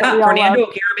albums. Yeah, Fernando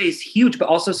Garibay is huge, but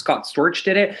also Scott Storch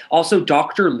did it. Also,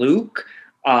 Dr. Luke,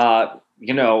 R.I.P.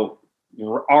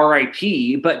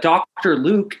 But Dr.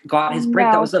 Luke got his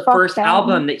break. That was the first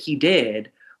album that he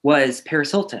did was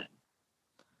Paris Hilton.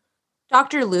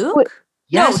 Dr. Luke? Wait,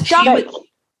 yes,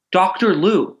 Dr.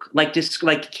 Luke, like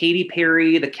Katy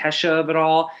Perry, the Kesha of it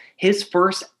all. His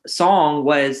first song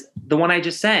was the one I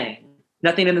just sang.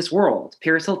 Nothing in This World,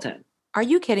 Paris Hilton. Are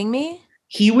you kidding me?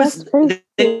 He was the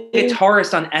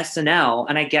guitarist on SNL,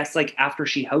 and I guess like after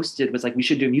she hosted was like, we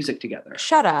should do music together.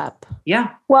 Shut up. Yeah.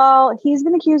 Well, he's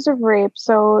been accused of rape,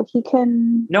 so he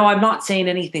can. No, I'm not saying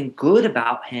anything good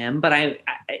about him, but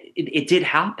it did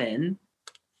happen.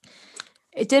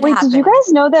 It did happen. happen. Did you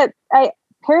guys know that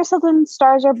Paris Hilton's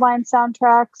Stars Are Blind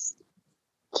soundtracks,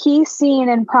 key scene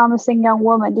in Promising Young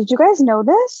Woman? Did you guys know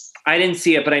this? I didn't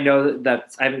see it, but I know I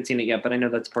haven't seen it yet, but I know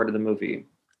that's part of the movie.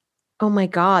 Oh my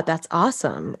God, that's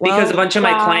awesome. Because a bunch of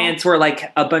my clients were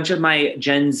like, a bunch of my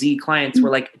Gen Z clients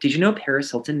were like, did you know Paris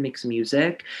Hilton makes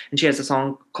music? And she has a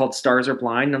song called Stars Are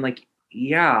Blind. And I'm like,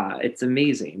 yeah, it's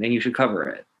amazing. And you should cover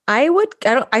it.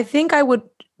 I think I would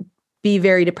be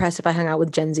very depressed if I hung out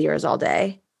with Gen Zers all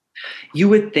day. You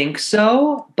would think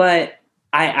so, but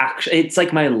it's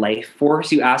like my life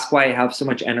force. You ask why I have so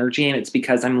much energy, and it's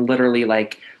because I'm literally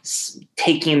like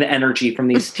taking the energy from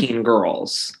these teen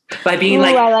girls by being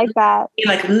I like that.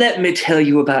 Like, let me tell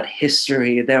you about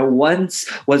history. There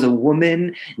once was a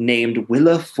woman named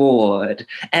Willa Ford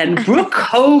and Brooke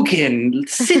Hogan.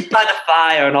 Sit by the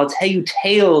fire and I'll tell you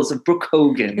tales of Brooke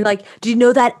Hogan. You're like, do you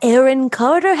know that Aaron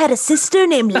Carter had a sister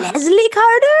named Leslie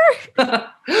Carter?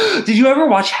 Did you ever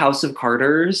watch House of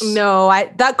Carters? No,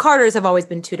 that Carters have always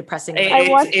been too depressing. I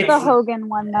watched the Hogan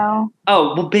one though.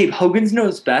 Oh, well, babe, Hogan's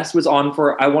Knows Best was on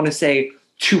for, I want to say,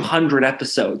 200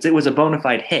 episodes. It was a bona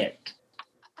fide hit.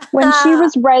 When she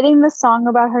was writing the song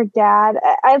about her dad,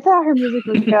 I thought her music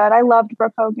was good. I loved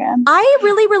Brooke Hogan. I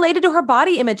really related to her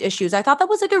body image issues. I thought that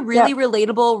was like a really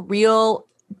relatable, real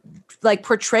like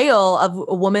portrayal of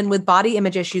a woman with body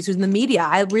image issues who's in the media.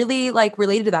 I really like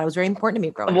related to that. It was very important to me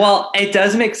growing up. Well, it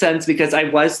does make sense because I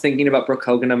was thinking about Brooke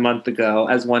Hogan a month ago,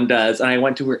 as one does, and I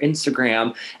went to her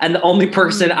Instagram, and the only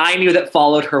person I knew that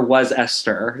followed her was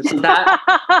Esther. So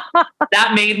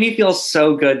that made me feel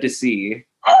so good to see.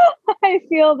 I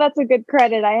feel that's a good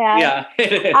credit I have. Yeah,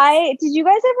 it is. Did you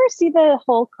guys ever see the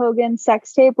Hulk Hogan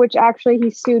sex tape, which actually he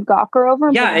sued Gawker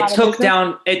over? Yeah, it took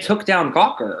down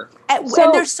Gawker.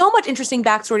 And there's so much interesting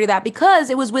backstory to that because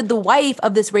it was with the wife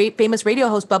of this famous radio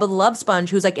host, Bubba the Love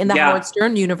Sponge, who's like in the Howard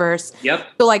Stern universe. Yep.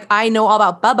 So like I know all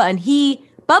about Bubba, and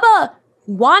Bubba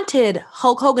wanted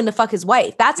Hulk Hogan to fuck his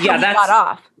wife. That's how he got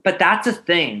off. But that's a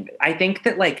thing. I think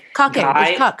that like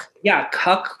cucking is cuck. Yeah,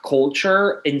 cuck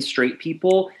culture in straight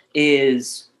people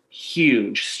is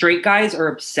huge. Straight guys are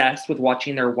obsessed with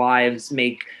watching their wives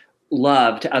make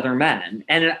love to other men.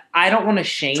 And I don't want to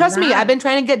shame Trust me, I've been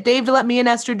trying to get Dave to let me and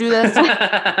Esther do this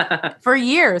for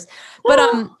years.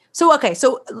 But so I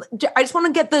just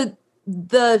want to get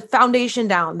the foundation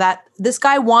down that this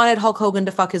guy wanted Hulk Hogan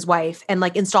to fuck his wife and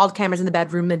like installed cameras in the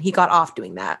bedroom, and he got off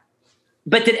doing that.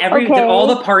 But did all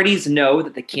the parties know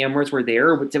that the cameras were there,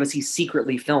 or was he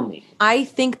secretly filming? I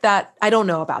think that I don't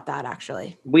know about that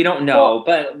actually. We don't know,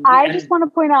 but I just want to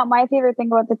point out my favorite thing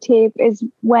about the tape is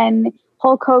when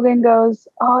Hulk Hogan goes,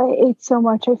 "Oh, I ate so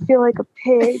much, I feel like a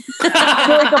pig. I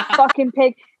feel like a fucking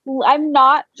pig." I'm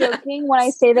not joking when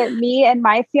I say that me and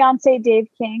my fiance Dave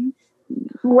King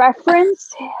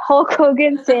reference Hulk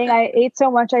Hogan saying, "I ate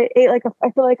so much, I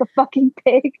feel like a fucking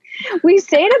pig." We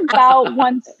say it about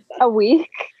once a week.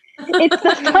 It's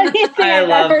the funniest thing I've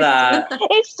ever seen.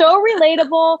 It's so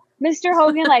relatable. Mr.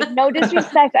 Hogan, like, no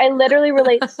disrespect. I literally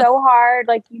relate so hard.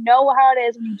 Like, you know how it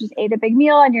is when you just ate a big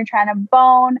meal and you're trying to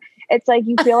bone. It's like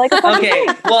you feel like a fucking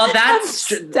pig. Well,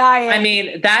 that's I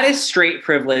mean, that is straight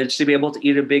privilege to be able to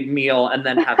eat a big meal and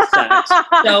then have sex.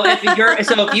 So if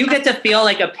you get to feel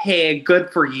like a pig,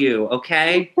 good for you,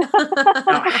 okay?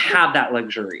 Don't have that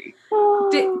luxury.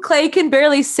 Clay can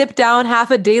barely sip down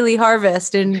half a daily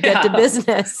harvest and get to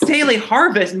business. Daily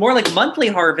harvest, more like monthly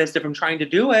harvest if I'm trying to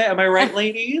do it. Am I right,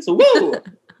 ladies? Woo!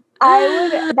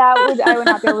 I would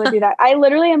not be able to do that. I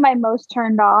literally am my most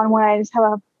turned on when I just have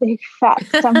a big fat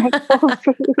stomach full of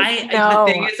food. The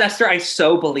thing is, Esther, I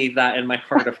so believe that in my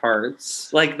heart of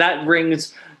hearts. Like, that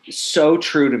rings so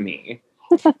true to me.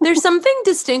 There's something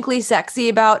distinctly sexy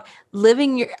about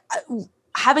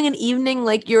having an evening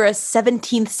like you're a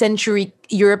 17th century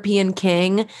European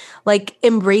king, like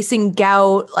embracing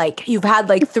gout, like you've had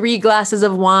like 3 glasses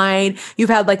of wine, you've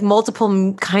had like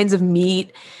multiple kinds of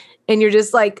meat, and you're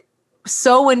just like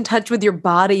so in touch with your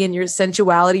body and your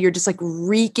sensuality. You're just like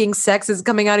reeking sex is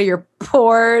coming out of your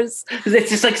pores.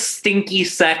 It's just like stinky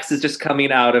sex is just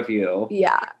coming out of you.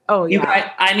 Yeah. Oh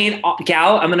yeah. I mean,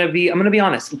 gout. I'm gonna be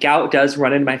honest. Gout does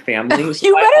run in my family. So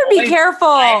you better be careful.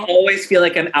 I always feel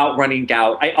like I'm outrunning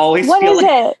gout. I always What feel is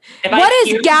like it? What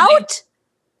is gout?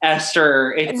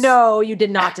 Esther. No, you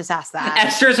did not just ask that.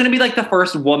 Esther is gonna be like the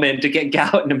first woman to get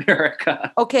gout in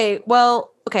America. Okay.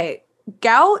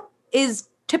 Gout is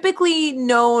typically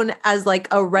known as like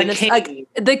a renaissance,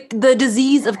 like the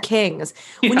disease of kings.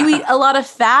 When you eat a lot of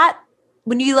fat,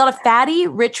 fatty,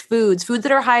 rich foods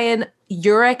that are high in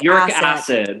uric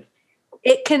acid,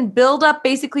 it can build up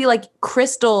basically like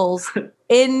crystals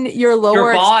in your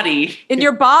body,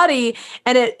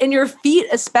 and in your feet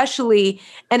especially,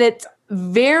 and it's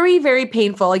very, very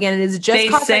painful. Again, it is just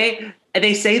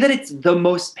they say that it's the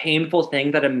most painful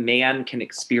thing that a man can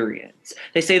experience.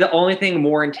 They say the only thing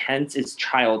more intense is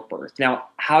childbirth. Now,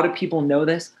 how do people know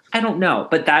this? I don't know,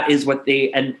 but that is what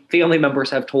and family members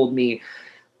have told me.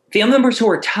 Family members who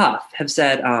are tough have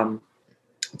said,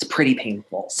 it's pretty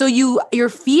painful. So your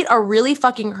feet are really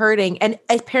fucking hurting, and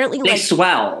apparently they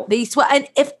swell. And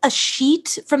if a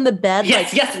sheet from the bed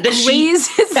raises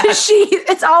the sheet,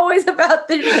 it's always about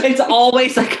the sheet. It's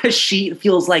always like a sheet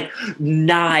feels like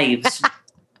knives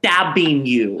stabbing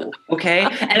you. Okay,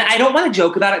 and I don't want to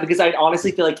joke about it because I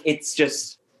honestly feel like it's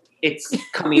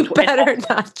coming. You better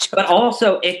not joke. But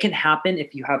also, it can happen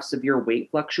if you have severe weight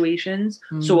fluctuations.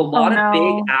 So a lot of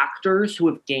big actors who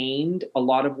have gained a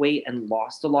lot of weight and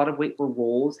lost a lot of weight for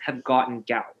roles have gotten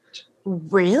gout.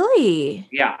 Really?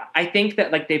 Yeah. I think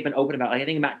that like they've been open about it. Like, I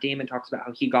think Matt Damon talks about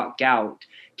how he got gout,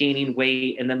 gaining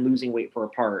weight and then losing weight for a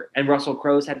part. And Russell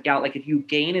Crowe's had gout. Like if you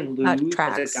gain and lose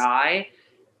as a guy,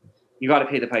 you got to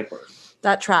pay the piper.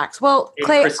 That tracks. Well,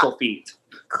 Clay, crystal feet.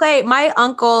 Clay, my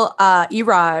uncle,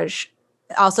 Iraj,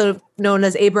 also known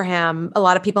as Abraham. A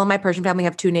lot of people in my Persian family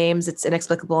have 2 names. It's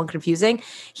inexplicable and confusing.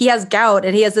 He has gout,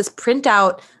 and he has this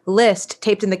printout list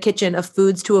taped in the kitchen of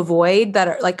foods to avoid that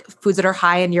are like foods that are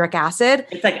high in uric acid.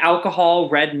 It's like alcohol,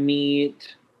 red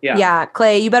meat. Yeah. Yeah.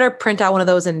 Clay, you better print out one of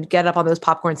those and get up on those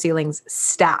popcorn ceilings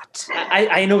stat.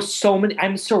 I know so many.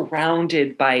 I'm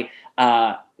surrounded by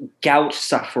gout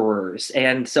sufferers.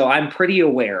 And so I'm pretty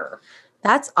aware.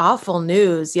 That's awful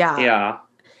news. Yeah. Yeah.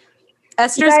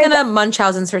 Esther's gonna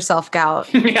Munchausen's herself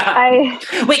gout. Yeah.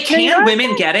 Wait, can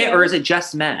women get it, or is it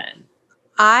just men?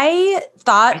 I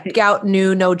thought gout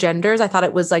knew no genders. I thought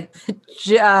it was like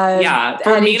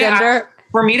any gender.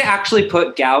 For me to actually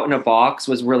put gout in a box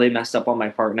was really messed up on my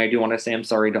part, and I do want to say I'm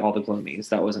sorry to all the Gloomies.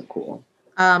 That wasn't cool.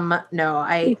 No,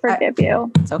 I forgive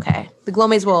you. It's okay. The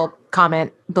Gloomies will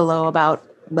comment below about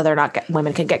whether or not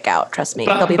women can get gout. Trust me.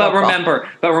 But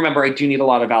remember, I do need a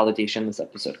lot of validation this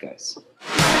episode, guys.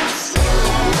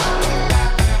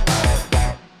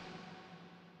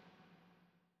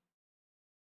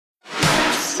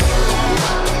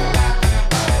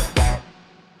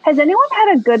 Has anyone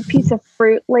had a good piece of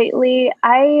fruit lately?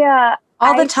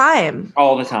 All the time.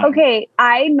 Okay,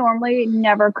 I normally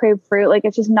never crave fruit. Like,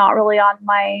 it's just not really on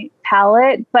my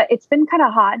palate, but it's been kind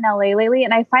of hot in LA lately.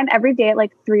 And I find every day at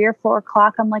like 3 or 4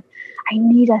 o'clock, I'm like, I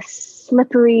need a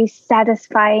slippery,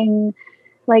 satisfying,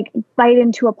 like, bite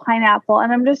into a pineapple.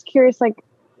 And I'm just curious, like,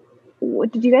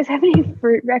 did you guys have any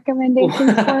fruit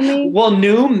recommendations for me? Well,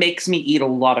 Noom makes me eat a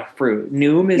lot of fruit.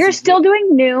 You're still doing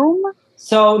Noom?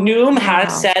 So Noom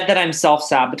has said that I'm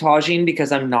self-sabotaging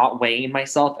because I'm not weighing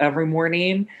myself every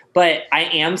morning, but I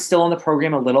am still on the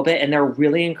program a little bit, and they're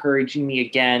really encouraging me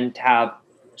again to have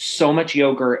so much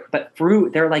yogurt, but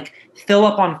fruit, they're like, fill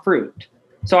up on fruit.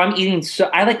 So I'm eating,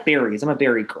 I like berries. I'm a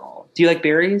berry girl. Do you like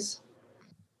berries?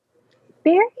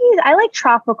 Berries? I like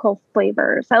tropical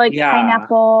flavors. I like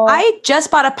pineapple. I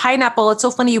just bought a pineapple. It's so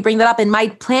funny you bring that up. And my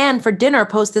plan for dinner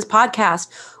post this podcast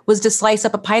was to slice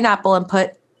up a pineapple and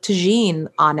put tagine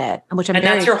on it, and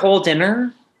that's your whole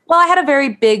dinner? Well, I had a very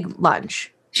big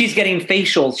lunch. She's getting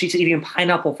facials. She's eating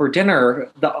pineapple for dinner.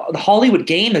 The Hollywood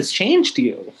game has changed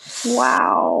you.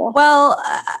 Wow. Well,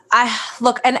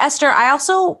 and Esther, I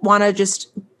also want to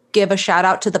just give a shout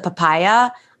out to the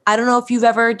papaya. I don't know if you've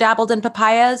ever dabbled in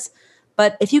papayas,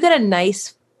 but if you get a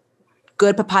nice,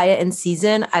 good papaya in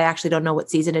season, I actually don't know what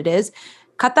season it is.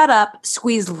 Cut that up,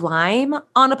 squeeze lime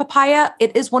on a papaya.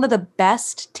 It is one of the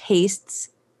best tastes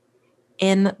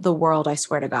in the world, I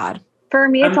swear to God. For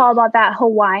me, it's all about that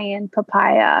Hawaiian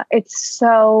papaya. It's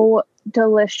so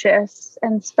delicious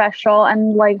and special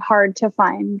and like hard to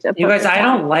find. You guys, I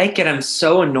don't like it. I'm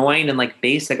so annoying and like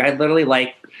basic. I literally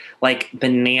like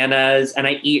bananas, and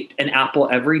I eat an apple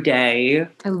every day.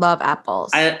 I love apples.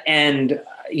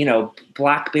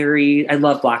 Blackberry. I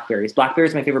love blackberries. Blackberry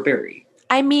is my favorite berry.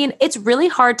 I mean, it's really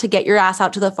hard to get your ass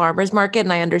out to the farmer's market,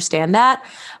 and I understand that.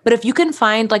 But if you can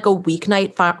find like a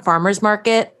weeknight farmer's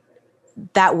market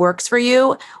that works for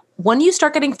you, when you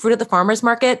start getting fruit at the farmer's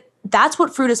market, that's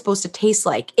what fruit is supposed to taste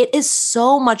like. It is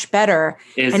so much better.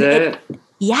 Is it?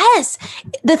 Yes.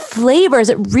 The flavors,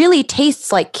 it really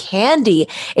tastes like candy.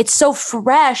 It's so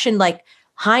fresh and like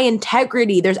high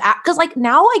integrity. Because like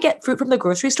now I get fruit from the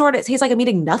grocery store and it tastes like I'm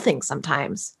eating nothing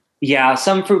sometimes. Yeah,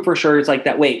 some fruit for sure is like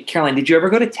that. Wait, Caroline, did you ever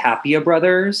go to Tapia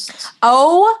Brothers?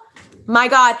 Oh my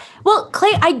God. Well,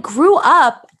 Clay, I grew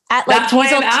up at like That's why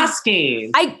I'm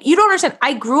asking. You don't understand.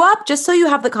 I grew up, just so you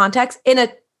have the context, in a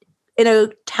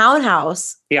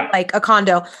townhouse, like a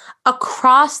condo,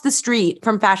 across the street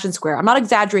from Fashion Square. I'm not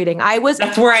exaggerating.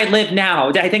 That's where I live now.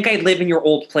 I think I live in your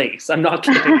old place. I'm not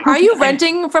kidding. Are you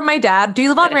renting from my dad? Do you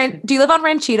live on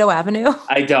Ranchito Avenue?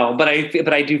 I don't, but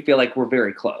I do feel like we're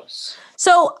very close.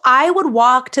 So I would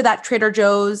walk to that Trader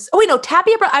Joe's. Oh, wait, no,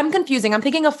 Tapia. I'm confusing. I'm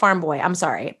thinking of Farm Boy. I'm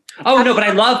sorry. Oh, no, but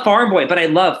I love Farm Boy.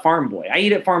 I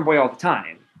eat at Farm Boy all the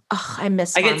time. Oh, I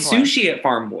miss Farm Boy. I get sushi at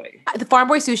Farm Boy. The Farm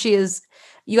Boy sushi is,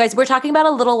 you guys, we're talking about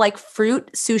a little like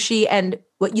fruit sushi and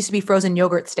what used to be frozen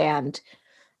yogurt stand.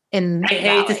 I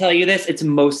hate to tell you this, it's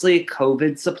mostly a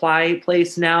COVID supply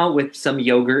place now with some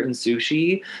yogurt and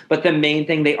sushi. But the main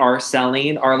thing they are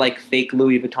selling are like fake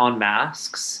Louis Vuitton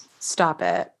masks. Stop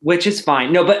it. Which is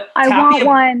fine. No, but I want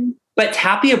one. But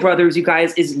Tapia Brothers, you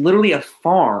guys, is literally a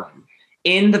farm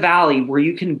in the valley where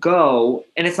you can go,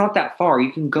 and it's not that far.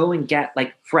 You can go and get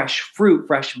like fresh fruit,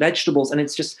 fresh vegetables, and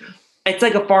it's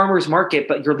like a farmer's market,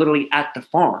 but you're literally at the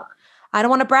farm. I don't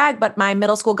want to brag, but my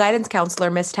middle school guidance counselor,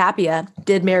 Miss Tapia,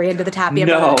 did marry into the Tapia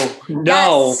Brothers.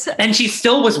 No. Yes. And she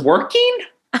still was working?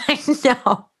 I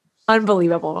know.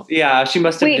 Unbelievable. Yeah, she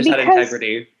must have had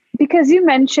integrity. Because you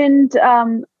mentioned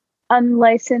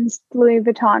unlicensed Louis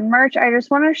Vuitton merch, I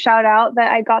just want to shout out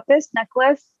that I got this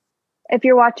necklace. If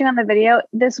you're watching on the video,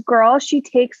 this girl, she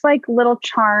takes like little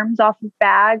charms off of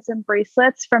bags and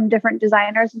bracelets from different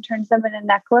designers and turns them into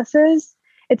necklaces.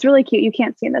 It's really cute. You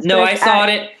can't see in this. No, I saw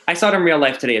it. I saw it in real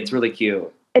life today. It's really cute.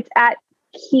 It's at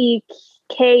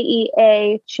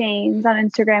KEA Chains on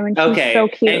Instagram, and she's so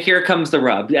cute. And here comes the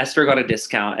rub. Esther got a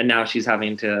discount, and now she's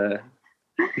having to.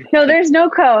 No, there's no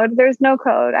code.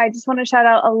 I just want to shout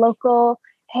out a local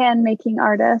hand-making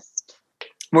artist.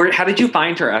 How did you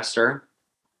find her, Esther?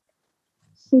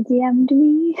 She DM'd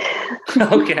me.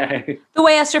 Okay. The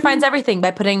way Esther finds everything, by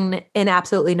putting in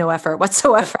absolutely no effort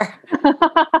whatsoever.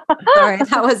 Sorry,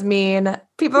 that was mean.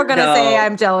 People are going to say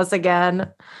I'm jealous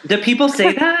again. Do people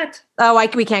say that? Oh,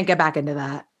 we can't get back into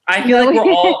that. I feel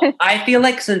like I feel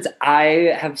like since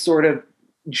I have sort of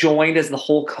joined as the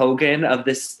Hulk Hogan of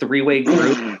this three-way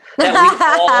group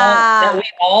that we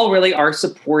all really are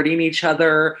supporting each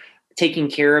other, taking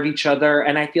care of each other.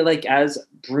 And I feel like as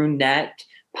brunette,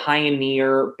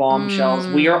 pioneer, bombshells,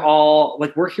 we are all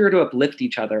like, we're here to uplift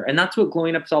each other. And that's what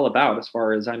Glowing Up's all about, as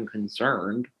far as I'm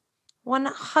concerned.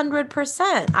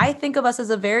 100%. I think of us as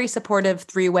a very supportive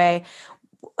three-way.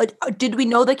 Did we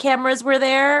know the cameras were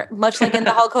there? Much like in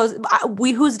the Hulk Hogan,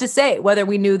 who's to say whether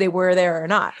we knew they were there or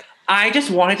not? I just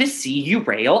wanted to see you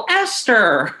rail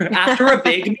Esther after a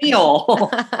big meal.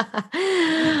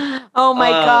 Oh my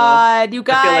God, you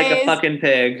guys. I feel like a fucking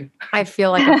pig. I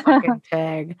feel like a fucking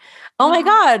pig. Oh my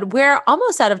God, we're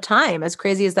almost out of time, as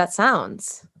crazy as that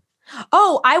sounds.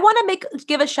 Oh, I want to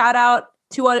give a shout out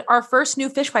to our first new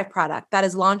Fishwife product that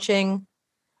is launching.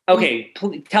 Okay,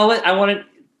 please tell it. I want to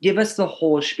give us the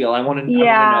whole spiel. I want to know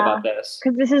about this.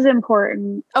 Because this is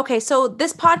important. Okay, so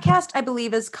this podcast, I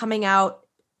believe, is coming out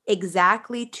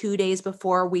exactly 2 days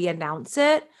before we announce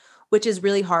it, which is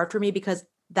really hard for me because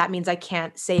that means I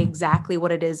can't say exactly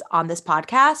what it is on this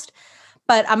podcast.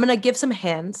 But I'm going to give some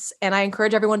hints, and I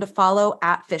encourage everyone to follow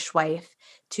 @Fishwife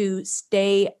to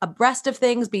stay abreast of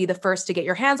things, be the first to get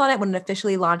your hands on it when it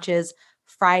officially launches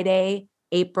Friday,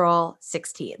 April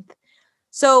 16th.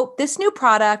 So this new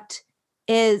product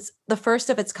is the first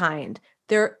of its kind.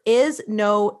 There is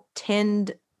no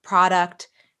tinned product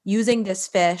using this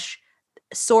fish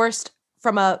sourced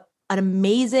from an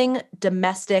amazing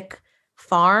domestic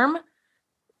farm.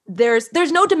 There's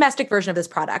no domestic version of this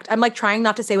product. I'm like trying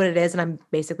not to say what it is, and I'm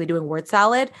basically doing word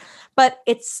salad, but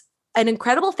it's an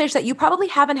incredible fish that you probably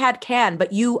haven't had canned,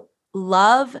 but you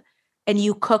love and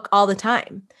you cook all the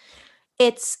time.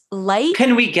 It's light.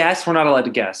 Can we guess? We're not allowed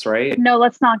to guess, right? No,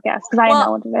 let's not guess because I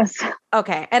know what it is.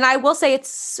 Okay. And I will say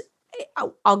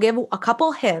I'll give a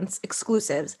couple hints,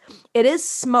 exclusives. It is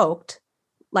smoked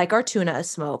like our tuna is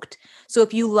smoked. So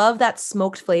if you love that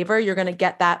smoked flavor, you're going to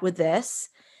get that with this.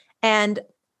 And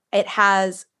it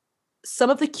has some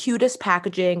of the cutest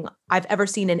packaging I've ever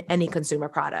seen in any consumer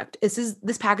product.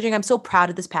 This packaging. I'm so proud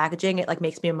of this packaging. It like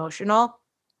makes me emotional.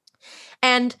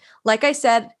 And like I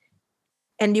said,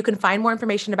 and you can find more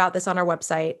information about this on our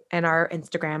website and our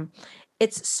Instagram,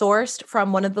 it's sourced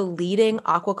from one of the leading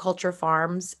aquaculture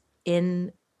farms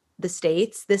in the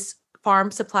States. This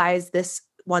farm supplies this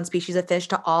one species of fish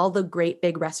to all the great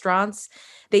big restaurants.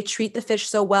 They treat the fish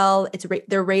so well.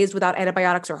 They're raised without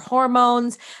antibiotics or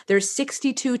hormones. There's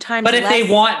 62 times But less.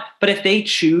 if they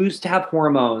choose to have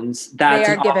hormones, that's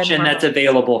an option that's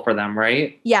available for them,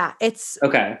 right? Yeah, it's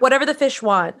whatever the fish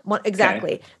want.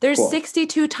 Exactly. Okay. There's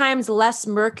 62 times less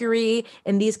mercury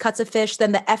in these cuts of fish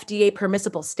than the FDA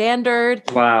permissible standard.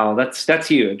 Wow, that's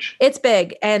huge. It's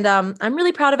big. And I'm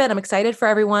really proud of it. I'm excited for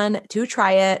everyone to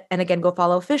try it. And again, go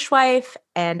follow Fishwife.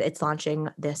 And it's launching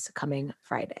this coming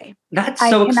Friday. That's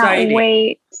so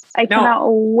exciting. I cannot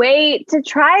wait to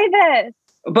try this.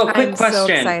 But quick question.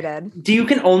 So excited. You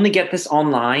can only get this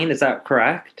online? Is that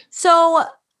correct? So,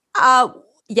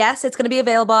 yes, it's going to be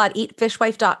available at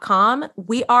eatfishwife.com.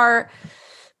 We are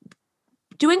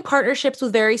doing partnerships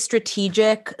with very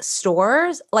strategic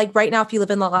stores. Like right now, if you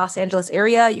live in the Los Angeles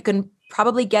area, you can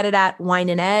probably get it at Wine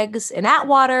and Eggs in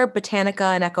Atwater,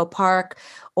 Botanica in Echo Park,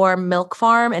 or Milk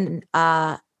Farm, and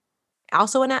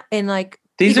also in like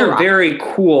these are very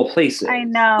cool places. I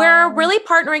know. We're really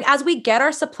partnering as we get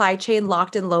our supply chain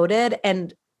locked and loaded,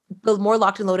 and the more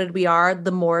locked and loaded we are,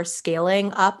 the more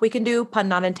scaling up we can do, pun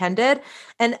not intended.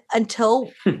 And until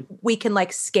we can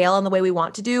like scale in the way we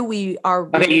want to do, we are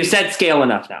okay. You said scale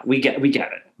enough now. We get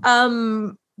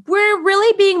it. We're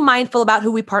really being mindful about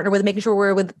who we partner with, making sure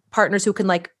we're with partners who can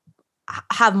like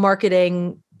have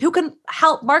marketing, who can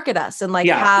help market us and like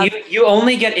you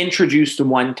only get introduced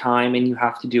one time and you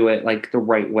have to do it like the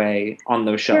right way on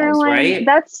those shows, Caroline, right?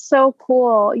 That's so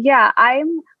cool. Yeah,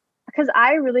 because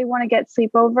I really want to get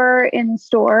sleepover in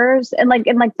stores and like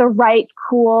in like the right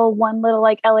cool one little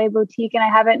like LA boutique, and I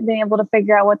haven't been able to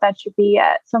figure out what that should be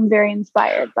yet. So I'm very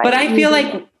inspired by it. But I feel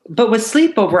like with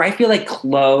sleepover, I feel like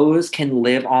clothes can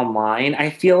live online.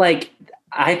 I feel like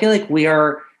we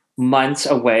are months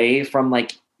away from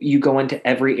like you go into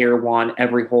every Erewhon,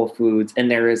 every Whole Foods, and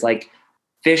there is like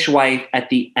Fishwife at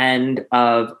the end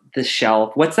of the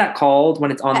shelf. What's that called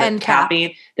when it's on the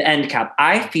capping? The end cap.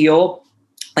 I feel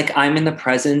like I'm in the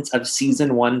presence of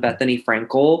season 1 Bethany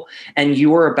Frankel, and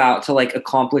you are about to like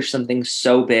accomplish something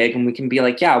so big, and we can be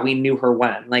like, yeah, we knew her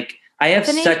when. Like I have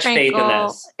Bethany such Frankel faith in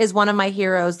this. Is one of my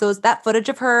heroes. That footage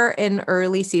of her in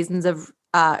early seasons of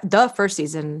the first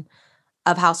season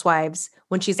of Housewives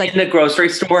when she's like in the grocery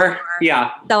store,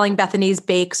 selling Bethany's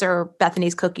bakes or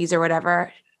Bethany's cookies or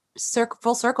whatever.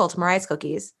 Full circle to Mariah's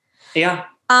cookies. Yeah.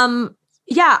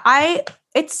 I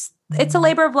it's a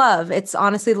labor of love. It's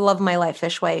honestly the love of my life,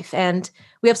 Fishwife. And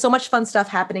we have so much fun stuff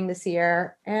happening this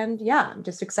year. And yeah, I'm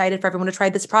just excited for everyone to try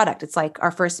this product. It's like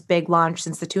our first big launch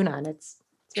since the tuna. And it's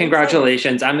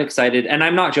congratulations. Exciting. I'm excited. And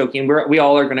I'm not joking. We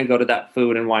all are going to go to that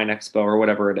food and wine expo or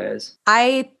whatever it is.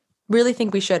 I really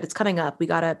think we should. It's coming up. We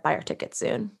got to buy our tickets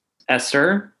soon.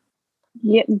 Esther?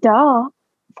 Yeah, duh.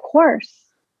 Of course.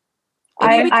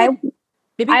 I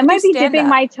might be dipping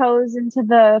my toes into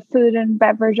the food and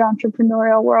beverage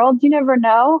entrepreneurial world. You never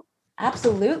know.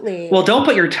 Absolutely. Well, don't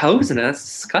put your toes in it. It's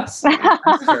disgusting.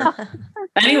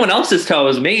 Anyone else's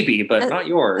toes, maybe, but not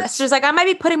yours. It's just like I might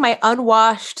be putting my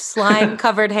unwashed,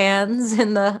 slime-covered hands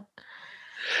in the...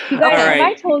 You guys,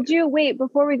 I told you, wait,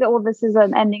 before we go, well, this is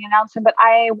an ending announcement, but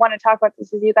I want to talk about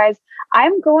this with you guys.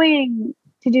 I'm going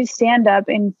to do stand-up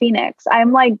in Phoenix.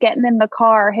 I'm like getting in the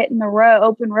car, hitting the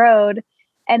open road,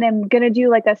 and I'm going to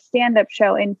do like a stand-up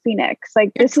show in Phoenix.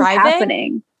 Like this is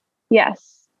happening.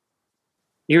 Yes.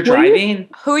 You're driving?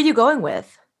 Who are you going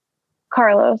with?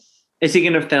 Carlos. Is he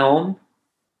going to film?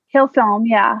 He'll film,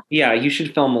 yeah. Yeah, you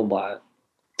should film a lot.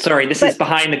 Sorry, this is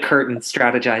behind the curtain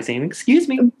strategizing. Excuse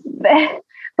me.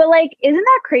 But like, isn't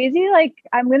that crazy? Like,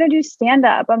 I'm going to do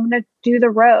stand-up. I'm going to do the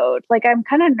road. Like, I'm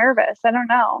kind of nervous. I don't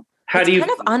know. It's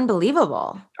kind of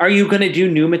unbelievable. Are you going to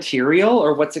do new material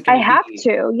or what's it going to be? I have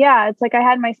to. Yeah. It's like I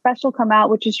had my special come out,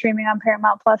 which is streaming on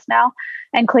Paramount Plus now.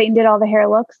 And Clayton did all the hair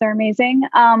looks. They're amazing.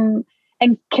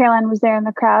 And Caroline was there in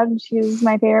the crowd. And she was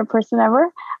my favorite person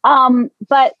ever.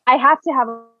 But I have to have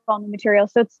all new material.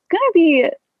 So it's going to be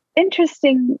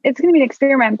interesting. It's going to be an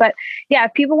experiment. But yeah,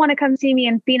 if people want to come see me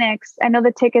in Phoenix, I know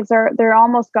the tickets they're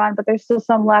almost gone, but there's still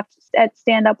some left at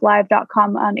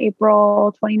standuplive.com on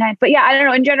April 29th. But yeah, I don't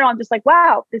know. In general, I'm just like,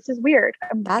 wow, this is weird.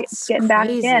 I'm getting back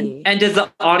in. And does the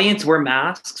audience wear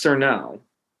masks or no?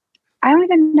 I don't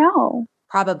even know.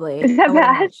 Probably. Is that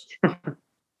bad?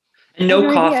 And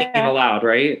no coughing allowed,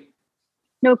 right?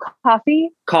 No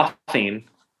coffee? Coughing.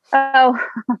 Oh.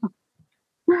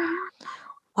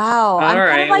 Wow. I'm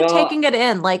kind of like taking it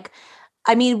in. Like,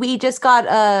 I mean, we just got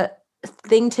a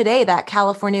thing today that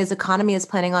California's economy is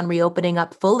planning on reopening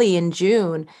up fully in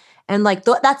June. And like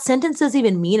that sentence doesn't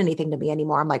even mean anything to me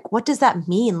anymore. I'm like, what does that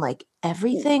mean? Like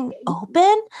everything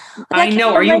open? Like, I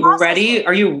know. Are you ready?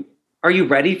 Are you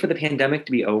ready for the pandemic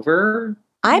to be over?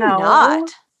 I'm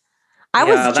not. I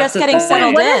was just getting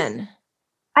settled in.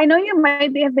 I know you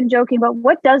might have been joking, but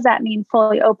what does that mean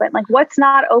fully open? Like what's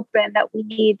not open that we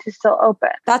need to still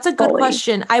open? That's a good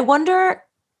question. I wonder,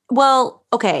 well,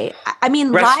 okay. I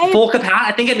mean, full capacity.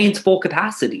 I think it means full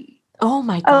capacity. Oh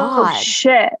my God. Oh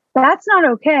shit. That's not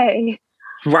okay.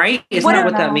 Right? Isn't that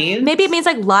what that means? Maybe it means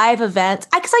like live events.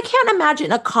 Because I can't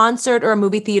imagine a concert or a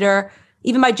movie theater,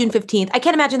 even by June 15th. I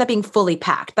can't imagine that being fully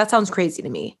packed. That sounds crazy to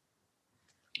me.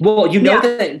 Well, you know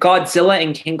that Godzilla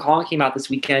and King Kong came out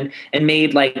this weekend and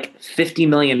made like $50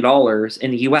 million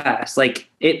in the US. Like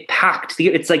it packed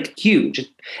it's like huge,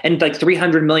 and like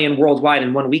 300 million worldwide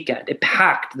in one weekend. It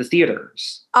packed the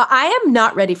theaters. I am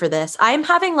not ready for this. I am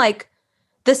having like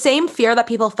the same fear that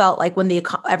people felt like when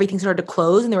everything started to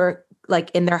close and they were like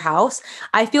in their house.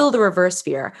 I feel the reverse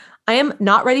fear. I am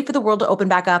not ready for the world to open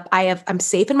back up. I'm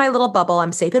safe in my little bubble.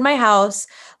 I'm safe in my house.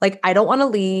 Like, I don't want to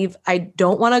leave. I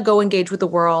don't want to go engage with the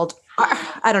world.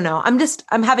 I don't know.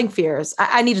 I'm having fears.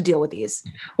 I need to deal with these.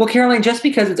 Well, Caroline, just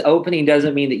because it's opening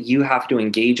doesn't mean that you have to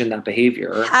engage in that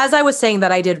behavior. As I was saying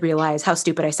that, I did realize how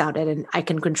stupid I sounded and I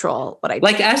can control what I do.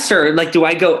 Like Esther, like, do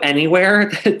I go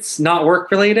anywhere that's not work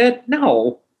related?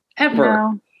 No, ever.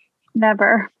 No,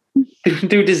 never.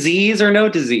 Through disease or no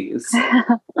disease.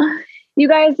 You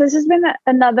guys, this has been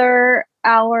another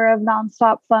hour of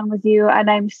nonstop fun with you. And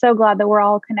I'm so glad that we're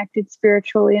all connected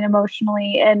spiritually and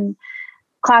emotionally. And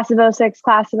Class of 06,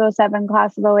 Class of 07,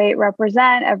 Class of 08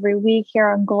 represent every week here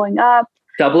on Going Up.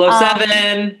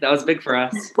 007. That was big for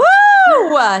us.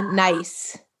 Woo!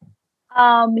 Nice.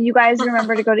 You guys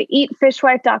remember to go to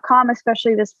eatfishwife.com,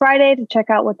 especially this Friday, to check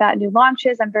out what that new launch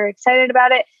is. I'm very excited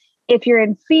about it. If you're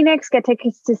in Phoenix, get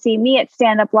tickets to see me at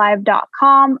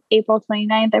standuplive.com, April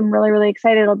 29th. I'm really, really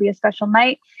excited. It'll be a special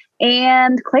night.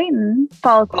 And Clayton,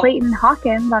 follow Clayton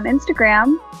Hawkins on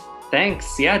Instagram.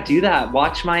 Thanks. Yeah, do that.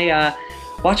 Watch my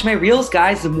reels,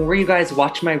 guys. The more you guys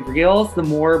watch my reels, the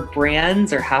more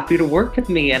brands are happy to work with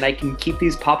me, and I can keep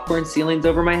these popcorn ceilings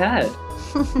over my head.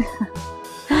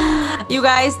 You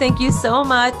guys, thank you so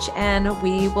much, and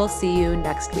we will see you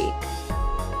next week.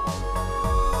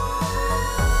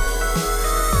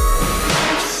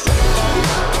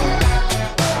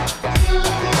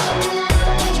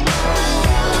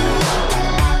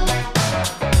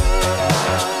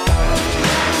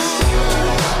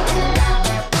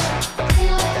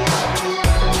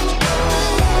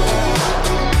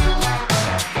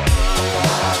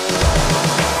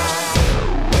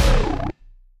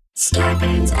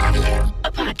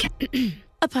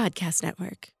 a podcast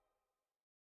network.